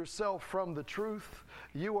remove yourself from the truth,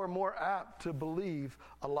 you are more apt to believe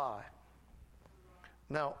a lie.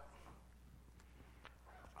 Now,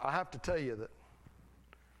 I have to tell you that,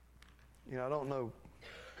 I don't know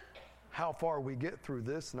how far we get through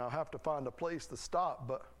this, and I'll have to find a place to stop,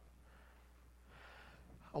 but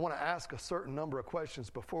I want to ask a certain number of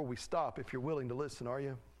questions before we stop, if you're willing to listen, are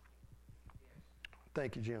you?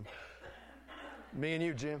 Thank you, Jim. Me and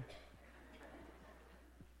you, Jim.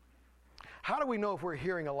 How do we know if we're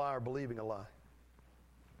hearing a lie or believing a lie?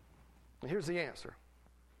 And here's the answer.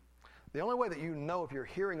 The only way that you know if you're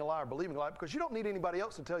hearing a lie or believing a lie, because you don't need anybody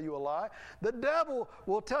else to tell you a lie. The devil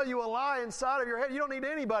will tell you a lie inside of your head. You don't need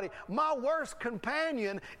anybody. My worst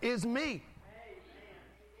companion is me.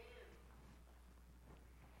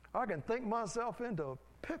 I can think myself into a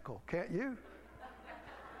pickle, can't you?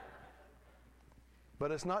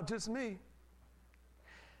 But it's not just me.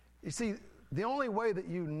 You see, the only way that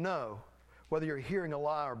you know whether you're hearing a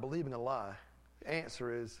lie or believing a lie, the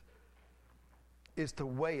answer is to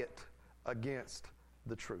weigh it against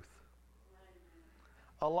the truth.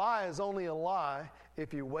 A lie is only a lie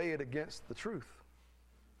if you weigh it against the truth.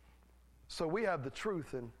 So we have the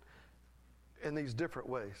truth in these different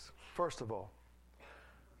ways. First of all,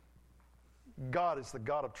 God is the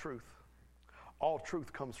God of truth. All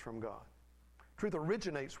truth comes from God. Truth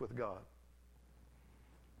originates with God.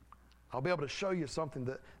 I'll be able to show you something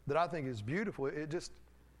that I think is beautiful.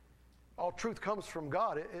 All truth comes from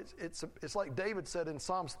God. It's like David said in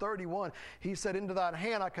Psalms 31. He said, into thine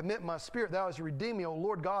hand I commit my spirit. Thou hast redeemed me, O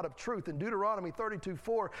Lord God of truth. In Deuteronomy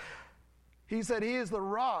 32:4, he said, He is the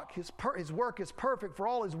rock. His work is perfect, for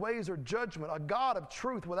all His ways are judgment. A God of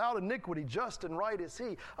truth without iniquity, just and right is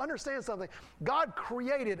He. Understand something. God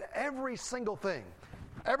created every single thing.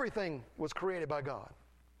 Everything was created by God.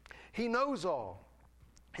 He knows all.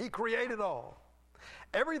 He created all.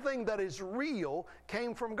 Everything that is real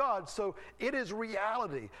came from God, so it is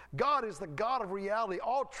reality. God is the God of reality.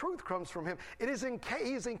 All truth comes from Him.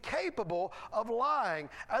 He's incapable of lying.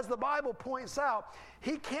 As the Bible points out,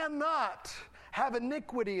 He cannot have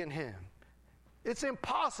iniquity in Him. It's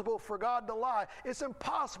impossible for God to lie. It's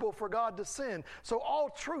impossible for God to sin. So all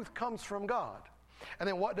truth comes from God. And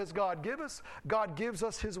then what does God give us? God gives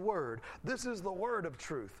us His Word. This is the Word of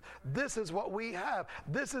truth. This is what we have.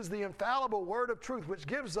 This is the infallible Word of truth, which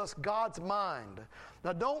gives us God's mind.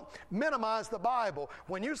 Now, don't minimize the Bible.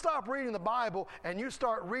 When you stop reading the Bible and you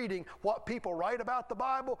start reading what people write about the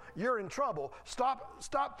Bible, you're in trouble.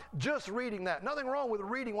 Stop just reading that. Nothing wrong with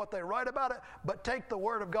reading what they write about it, but take the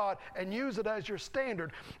Word of God and use it as your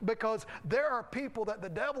standard, because there are people that the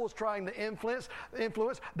devil is trying to influence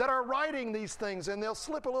that are writing these things, and they'll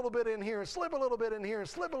slip a little bit in here and slip a little bit in here and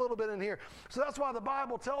slip a little bit in here. So that's why the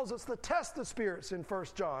Bible tells us to test the spirits in 1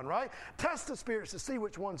 John, right? Test the spirits to see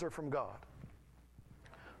which ones are from God.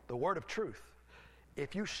 The Word of truth.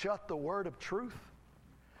 If you shut the Word of truth,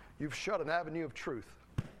 you've shut an avenue of truth.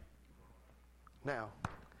 Now,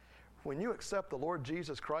 when you accept the Lord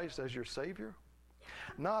Jesus Christ as your Savior,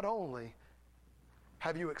 not only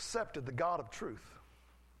have you accepted the God of truth,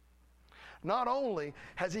 not only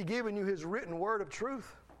has He given you His written Word of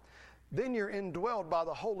truth, then you're indwelled by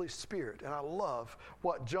the Holy Spirit. And I love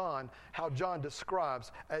how John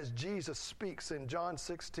describes as Jesus speaks in John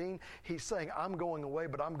 16. He's saying, I'm going away,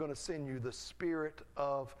 but I'm going to send you the Spirit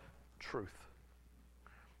of truth.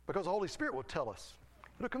 Because the Holy Spirit will tell us.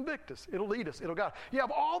 It'll convict us. It'll lead us. It'll guide us. You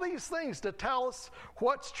have all these things to tell us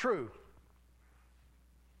what's true.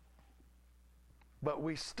 But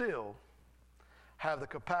we still have the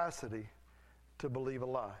capacity to believe a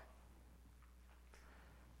lie.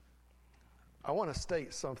 I want to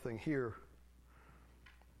state something here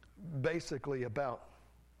basically about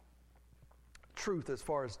truth as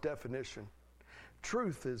far as definition.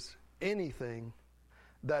 Truth is anything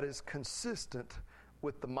that is consistent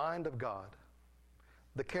with the mind of God,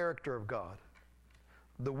 the character of God,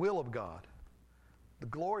 the will of God, the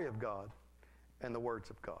glory of God, and the words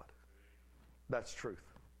of God. That's truth.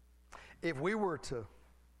 If we were to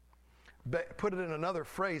put it in another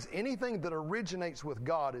phrase, anything that originates with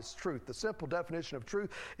God is truth. The simple definition of truth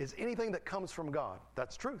is anything that comes from God.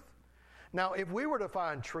 That's truth. Now, if we were to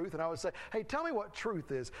find truth, and I would say, hey, tell me what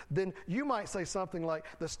truth is, then you might say something like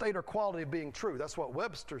the state or quality of being true. That's what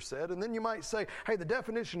Webster said. And then you might say, hey, the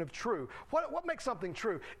definition of true. What makes something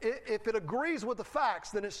true? If it agrees with the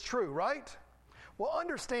facts, then it's true, right? Well,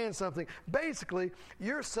 understand something. Basically,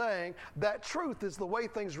 you're saying that truth is the way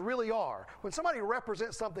things really are. When somebody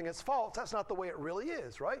represents something as false, that's not the way it really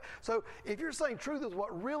is, right? So if you're saying truth is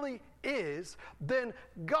what really is, then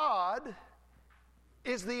God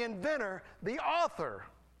is the inventor, the author,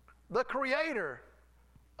 the creator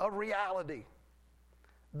of reality.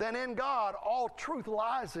 Then in God, all truth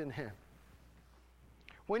lies in Him.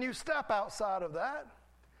 When you step outside of that,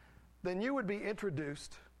 then you would be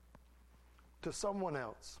introduced to someone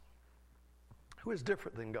else who is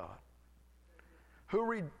different than God, who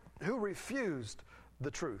refused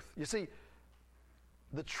the truth. You see,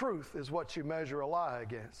 the truth is what you measure a lie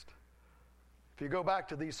against. If you go back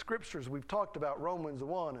to these scriptures, we've talked about Romans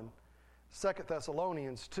 1 and 2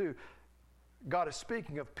 Thessalonians 2, God is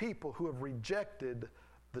speaking of people who have rejected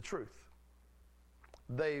the truth.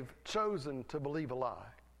 They've chosen to believe a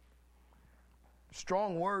lie.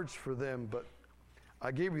 Strong words for them, but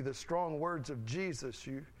I give you the strong words of Jesus.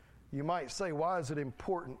 You might say, why is it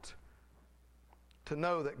important to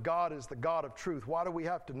know that God is the God of truth? Why do we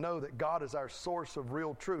have to know that God is our source of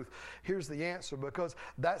real truth? Here's the answer: because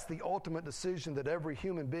that's the ultimate decision that every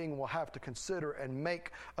human being will have to consider and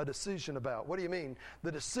make a decision about. What do you mean?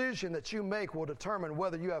 The decision that you make will determine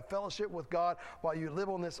whether you have fellowship with God while you live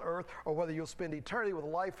on this earth, or whether you'll spend eternity with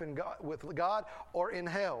life in God, with God, or in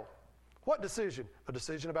hell. What decision? A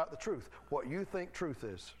decision about the truth, what you think truth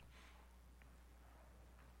is.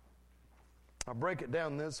 I'll break it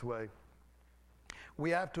down this way.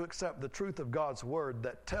 We have to accept the truth of God's word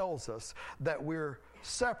that tells us that we're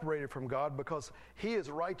separated from God because He is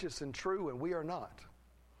righteous and true and we are not.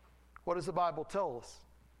 What does the Bible tell us?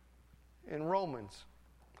 In Romans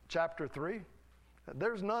chapter 3,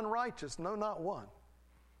 there's none righteous, no, not one.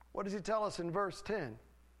 What does He tell us in verse 10?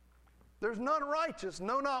 There's none righteous,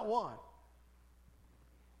 no, not one.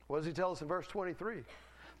 What does He tell us in verse 23?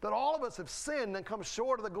 That all of us have sinned and come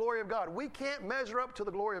short of the glory of God. We can't measure up to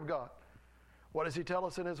the glory of God. What does He tell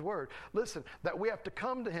us in His word? Listen, that we have to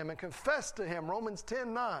come to Him and confess to Him. Romans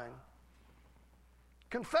 10:9.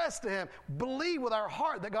 Confess to Him. Believe with our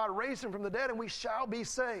heart that God raised Him from the dead and we shall be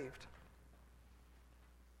saved.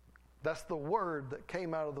 That's the word that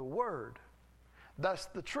came out of the Word. That's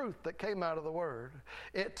the truth that came out of the Word.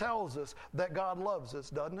 It tells us that God loves us,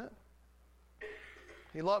 doesn't it?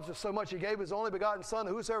 He loves us so much He gave His only begotten Son,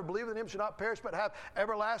 that whosoever believeth in Him should not perish but have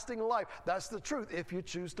everlasting life. That's the truth if you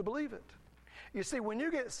choose to believe it. You see, when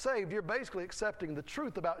you get saved, you're basically accepting the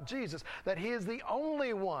truth about Jesus, that He is the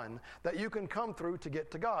only one that you can come through to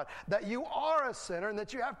get to God, that you are a sinner and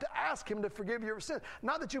that you have to ask Him to forgive your sins.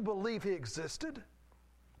 Not that you believe He existed,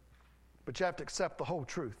 but you have to accept the whole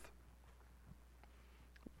truth.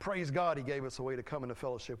 Praise God, He gave us a way to come into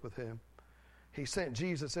fellowship with Him. He sent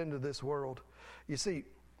Jesus into this world. You see,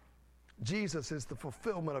 Jesus is the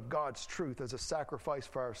fulfillment of God's truth as a sacrifice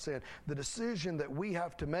for our sin. The decision that we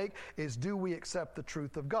have to make is, do we accept the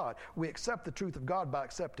truth of God? We accept the truth of God by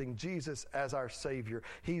accepting Jesus as our Savior.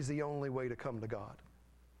 He's the only way to come to God.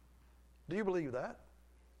 Do you believe that?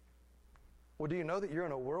 Well, do you know that you're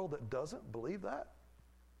in a world that doesn't believe that?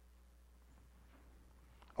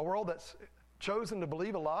 A world that's chosen to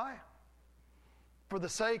believe a lie for the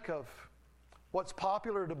sake of what's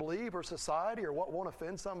popular to believe or society or what won't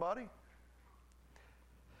offend somebody?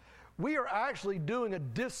 We are actually doing a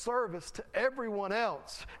disservice to everyone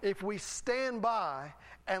else if we stand by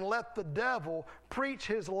and let the devil preach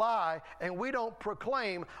his lie and we don't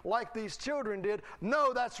proclaim like these children did,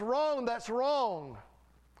 no, that's wrong,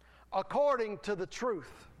 according to the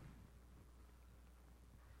truth.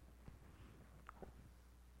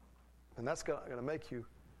 And that's going to make you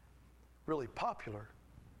really popular.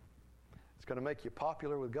 It's going to make you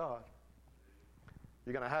popular with God.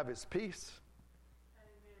 You're going to have His peace.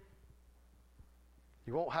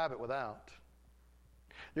 You won't have it without.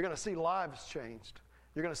 You're going to see lives changed.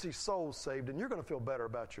 You're going to see souls saved, and you're going to feel better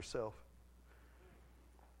about yourself.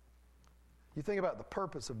 You think about the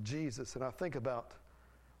purpose of Jesus, and I think about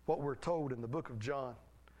what we're told in the book of John,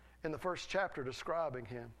 in the first chapter describing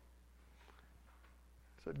Him.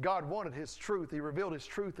 So God wanted His truth. He revealed His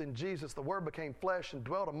truth in Jesus. The Word became flesh and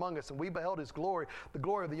dwelt among us, and we beheld His glory, the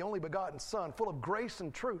glory of the only begotten Son, full of grace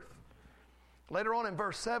and truth. Later on in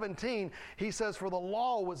verse 17, he says, for the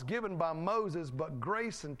law was given by Moses, but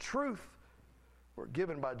grace and truth were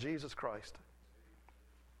given by Jesus Christ.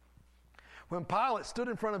 When Pilate stood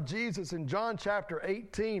in front of Jesus in John chapter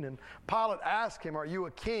 18, and Pilate asked him, are you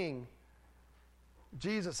a king?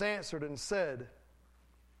 Jesus answered and said,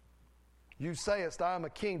 you sayest, I am a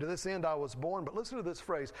king, to this end I was born. But listen to this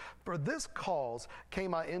phrase, for this cause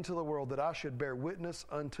came I into the world, that I should bear witness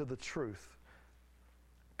unto the truth.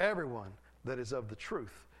 Everyone that is of the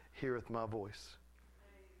truth heareth my voice.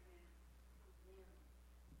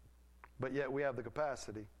 But yet we have the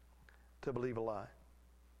capacity to believe a lie.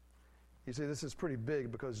 You see, this is pretty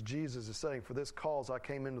big, because Jesus is saying, for this cause I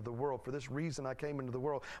came into the world. For this reason I came into the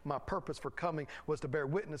world. My purpose for coming was to bear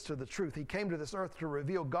witness to the truth. He came to this earth to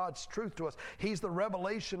reveal God's truth to us. He's the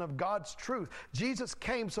revelation of God's truth. Jesus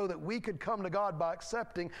came so that we could come to God by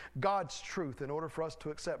accepting God's truth. In order for us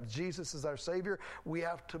to accept Jesus as our Savior, we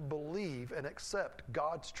have to believe and accept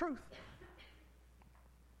God's truth.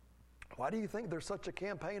 Why do you think there's such a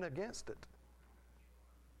campaign against it?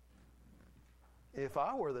 If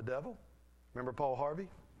I were the devil, remember Paul Harvey?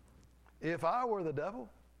 If I were the devil,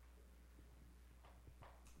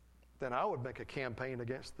 then I would make a campaign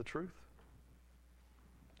against the truth.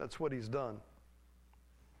 That's what he's done.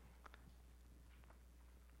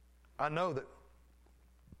 I know that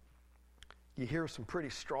you hear some pretty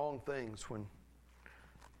strong things when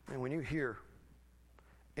you hear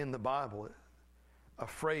in the Bible a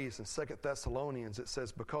phrase in 2 Thessalonians. It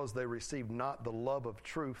says, because they received not the love of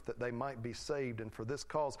truth, that they might be saved. And for this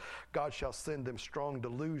cause God shall send them strong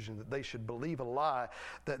delusion, that they should believe a lie,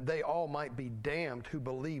 that they all might be damned who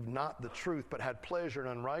believed not the truth, but had pleasure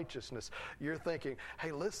in unrighteousness. You're thinking,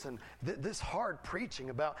 hey, listen, this hard preaching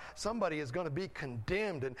about somebody is going to be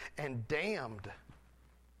condemned and damned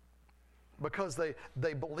because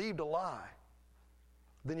they believed a lie.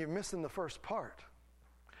 Then you're missing the first part.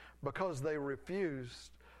 Because they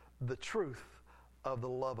refused the truth of the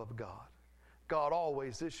love of God. God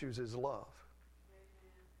always issues His love.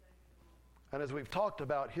 And as we've talked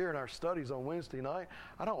about here in our studies on Wednesday night,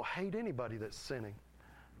 I don't hate anybody that's sinning.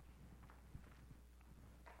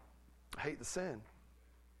 I hate the sin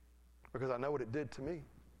because I know what it did to me.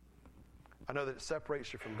 I know that it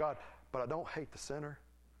separates you from God, but I don't hate the sinner.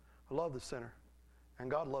 I love the sinner,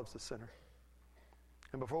 and God loves the sinner.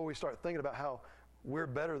 And before we start thinking about how we're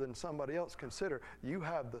better than somebody else, consider you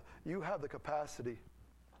have the capacity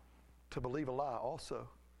to believe a lie also.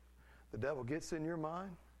 The devil gets in your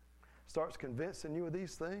mind, starts convincing you of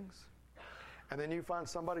these things, and then you find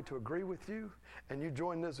somebody to agree with you, and you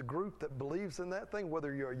join this group that believes in that thing,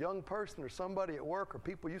 whether you're a young person or somebody at work or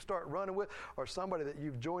people you start running with or somebody that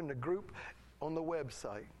you've joined a group on the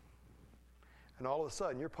website. And all of a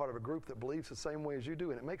sudden you're part of a group that believes the same way as you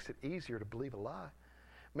do, and it makes it easier to believe a lie.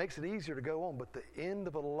 Makes it easier to go on, but the end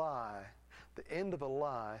of a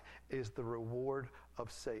lie is the reward of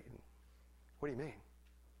Satan. What do you mean?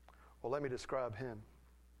 Well, let me describe him.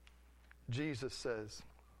 Jesus says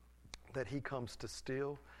that he comes to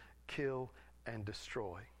steal, kill, and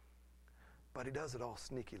destroy. But he does it all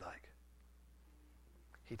sneaky-like.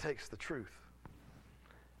 He takes the truth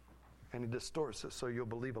and he distorts it so you'll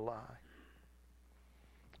believe a lie.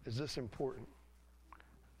 Is this important?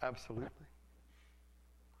 Absolutely.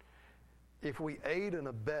 If we aid and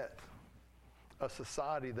abet a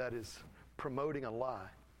society that is promoting a lie,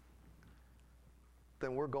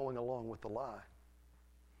 then we're going along with the lie.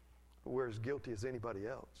 We're as guilty as anybody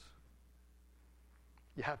else.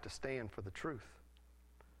 You have to stand for the truth.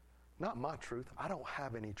 Not my truth. I don't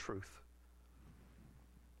have any truth.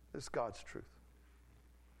 It's God's truth.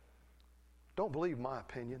 Don't believe my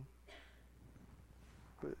opinion.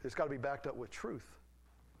 But it's got to be backed up with truth.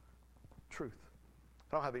 Truth.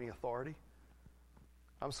 I don't have any authority.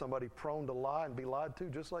 I'm somebody prone to lie and be lied to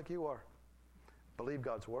just like you are. Believe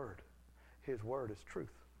God's word. His word is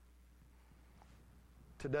truth.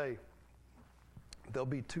 Today, there'll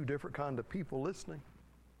be two different kinds of people listening.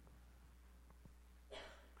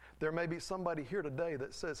 There may be somebody here today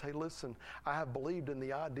that says, hey, listen, I have believed in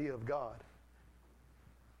the idea of God.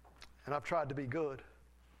 And I've tried to be good.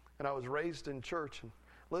 And I was raised in church. And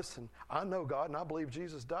listen, I know God and I believe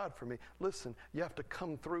Jesus died for me. Listen, you have to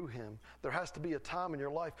come through Him. There has to be a time in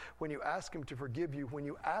your life when you ask Him to forgive you, when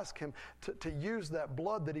you ask Him to use that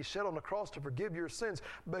blood that He shed on the cross to forgive your sins.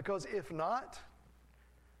 Because if not,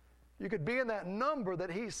 You could be in that number that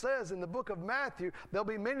he says in the book of Matthew. There'll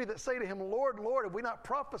be many that say to him, Lord, Lord, have we not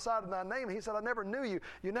prophesied in thy name? And he said, I never knew you.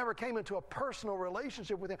 You never came into a personal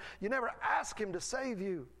relationship with him. You never asked him to save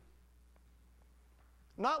you.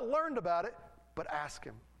 Not learned about it, but ask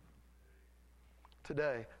him.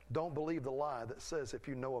 Today, don't believe the lie that says if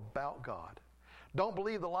you know about God. Don't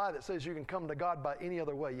believe the lie that says you can come to God by any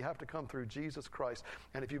other way. You have to come through Jesus Christ.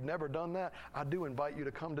 And if you've never done that, I do invite you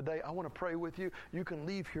to come today. I want to pray with you. You can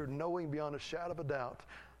leave here knowing beyond a shadow of a doubt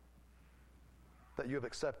that you have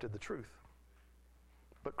accepted the truth.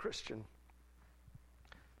 But Christian,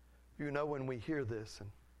 you know when we hear this, and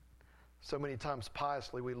so many times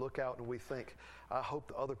piously we look out and we think, I hope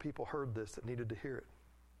the other people heard this that needed to hear it.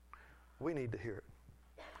 We need to hear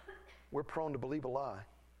it. We're prone to believe a lie.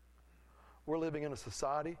 We're living in a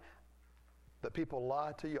society that people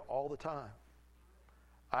lie to you all the time.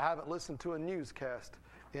 I haven't listened to a newscast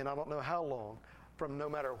in I don't know how long from no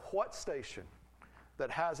matter what station that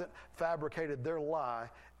hasn't fabricated their lie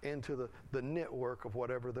into the network of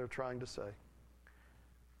whatever they're trying to say.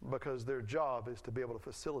 Because their job is to be able to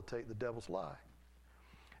facilitate the devil's lie.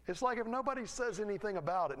 It's like if nobody says anything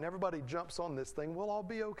about it and everybody jumps on this thing, we'll all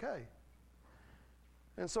be okay.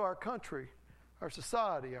 And so our country, our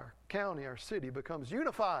society, our county, our city becomes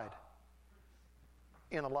unified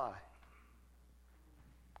in a lie.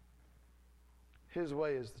 His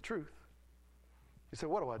way is the truth. You say,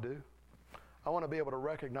 what do I do? I want to be able to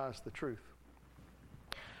recognize the truth.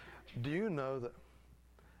 Do you know that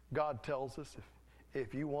God tells us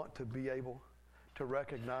if you want to be able to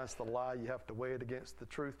recognize the lie, you have to weigh it against the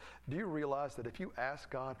truth? Do you realize that if you ask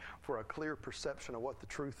God for a clear perception of what the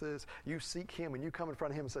truth is, you seek him and you come in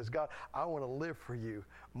front of him and says, God, I want to live for you,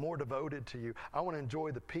 more devoted to you. I want to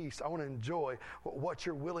enjoy the peace. I want to enjoy what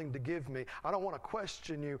you're willing to give me. I don't want to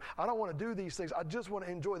question you. I don't want to do these things. I just want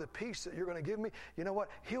to enjoy the peace that you're going to give me. You know what?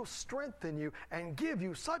 He'll strengthen you and give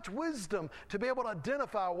you such wisdom to be able to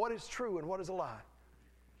identify what is true and what is a lie.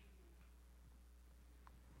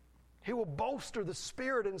 He will bolster the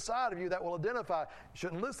spirit inside of you that will identify. You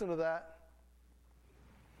shouldn't listen to that.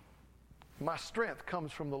 My strength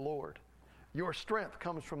comes from the Lord. Your strength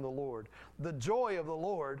comes from the Lord. The joy of the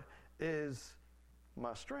Lord is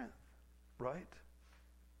my strength, right?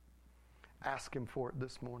 Ask him for it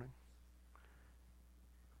this morning.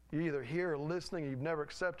 You're either here or listening and you've never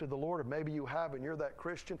accepted the Lord, or maybe you have and you're that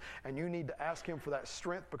Christian and you need to ask him for that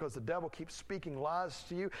strength because the devil keeps speaking lies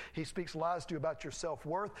to you. He speaks lies to you about your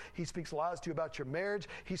self-worth. He speaks lies to you about your marriage.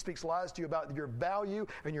 He speaks lies to you about your value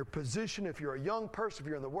and your position. If you're a young person, if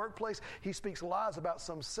you're in the workplace, he speaks lies about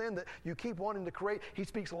some sin that you keep wanting to create. He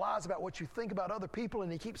speaks lies about what you think about other people,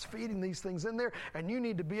 and he keeps feeding these things in there, and you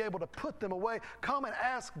need to be able to put them away. Come and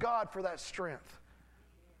ask God for that strength.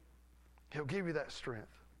 He'll give you that strength.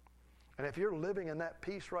 And if you're living in that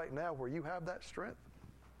peace right now where you have that strength,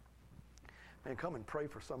 man, come and pray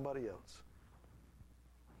for somebody else.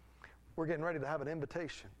 We're getting ready to have an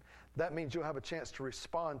invitation. That means you'll have a chance to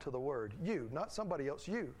respond to the word. You, not somebody else,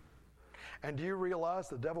 you. And do you realize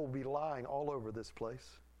the devil will be lying all over this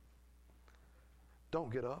place?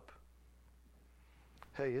 Don't get up.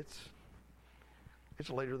 Hey, it's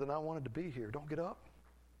later than I wanted to be here. Don't get up.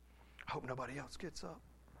 I hope nobody else gets up.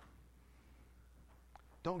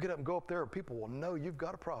 Don't get up and go up there or people will know you've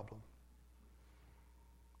got a problem.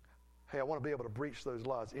 Hey, I want to be able to breach those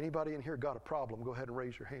lies. Anybody in here got a problem? Go ahead and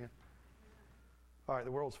raise your hand. All right,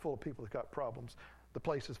 the world's full of people that got problems. The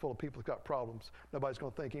place is full of people that got problems. Nobody's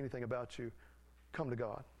going to think anything about you. Come to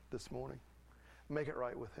God this morning. Make it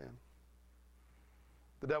right with him.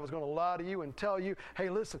 The devil's going to lie to you and tell you,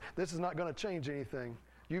 hey, listen, this is not going to change anything.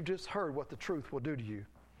 You've just heard what the truth will do to you.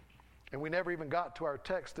 And we never even got to our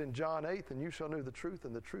text in John 8, and you shall know the truth,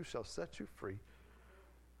 and the truth shall set you free.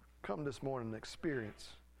 Come this morning and experience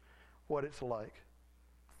what it's like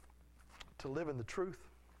to live in the truth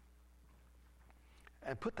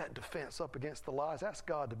and put that defense up against the lies. Ask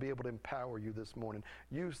God to be able to empower you this morning.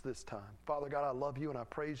 Use this time. Father God, I love you and I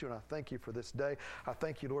praise you and I thank you for this day. I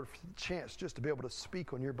thank you, Lord, for the chance just to be able to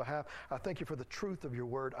speak on your behalf. I thank you for the truth of your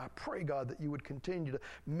word. I pray, God, that you would continue to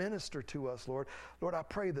minister to us, Lord. Lord, I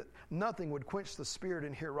pray that nothing would quench the spirit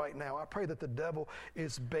in here right now. I pray that the devil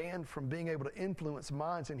is banned from being able to influence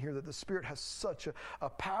minds in here, that the Spirit has such a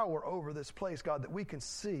power over this place, God, that we can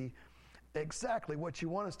see exactly what you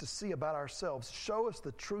want us to see about ourselves. Show us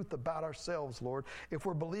the truth about ourselves, Lord. If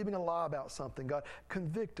we're believing a lie about something, God,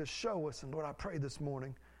 convict us, show us. And Lord, I pray this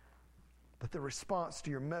morning that the response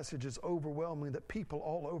to your message is overwhelming, that people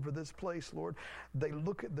all over this place, Lord, they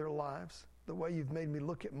look at their lives the way you've made me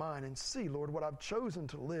look at mine and see, Lord, what I've chosen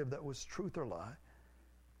to live that was truth or lie.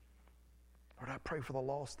 Lord, I pray for the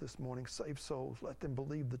lost this morning. Save souls. Let them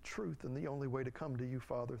believe the truth and the only way to come to you,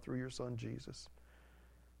 Father, through your Son, Jesus.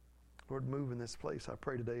 Lord, move in this place, I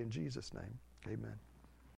pray today in Jesus' name. Amen.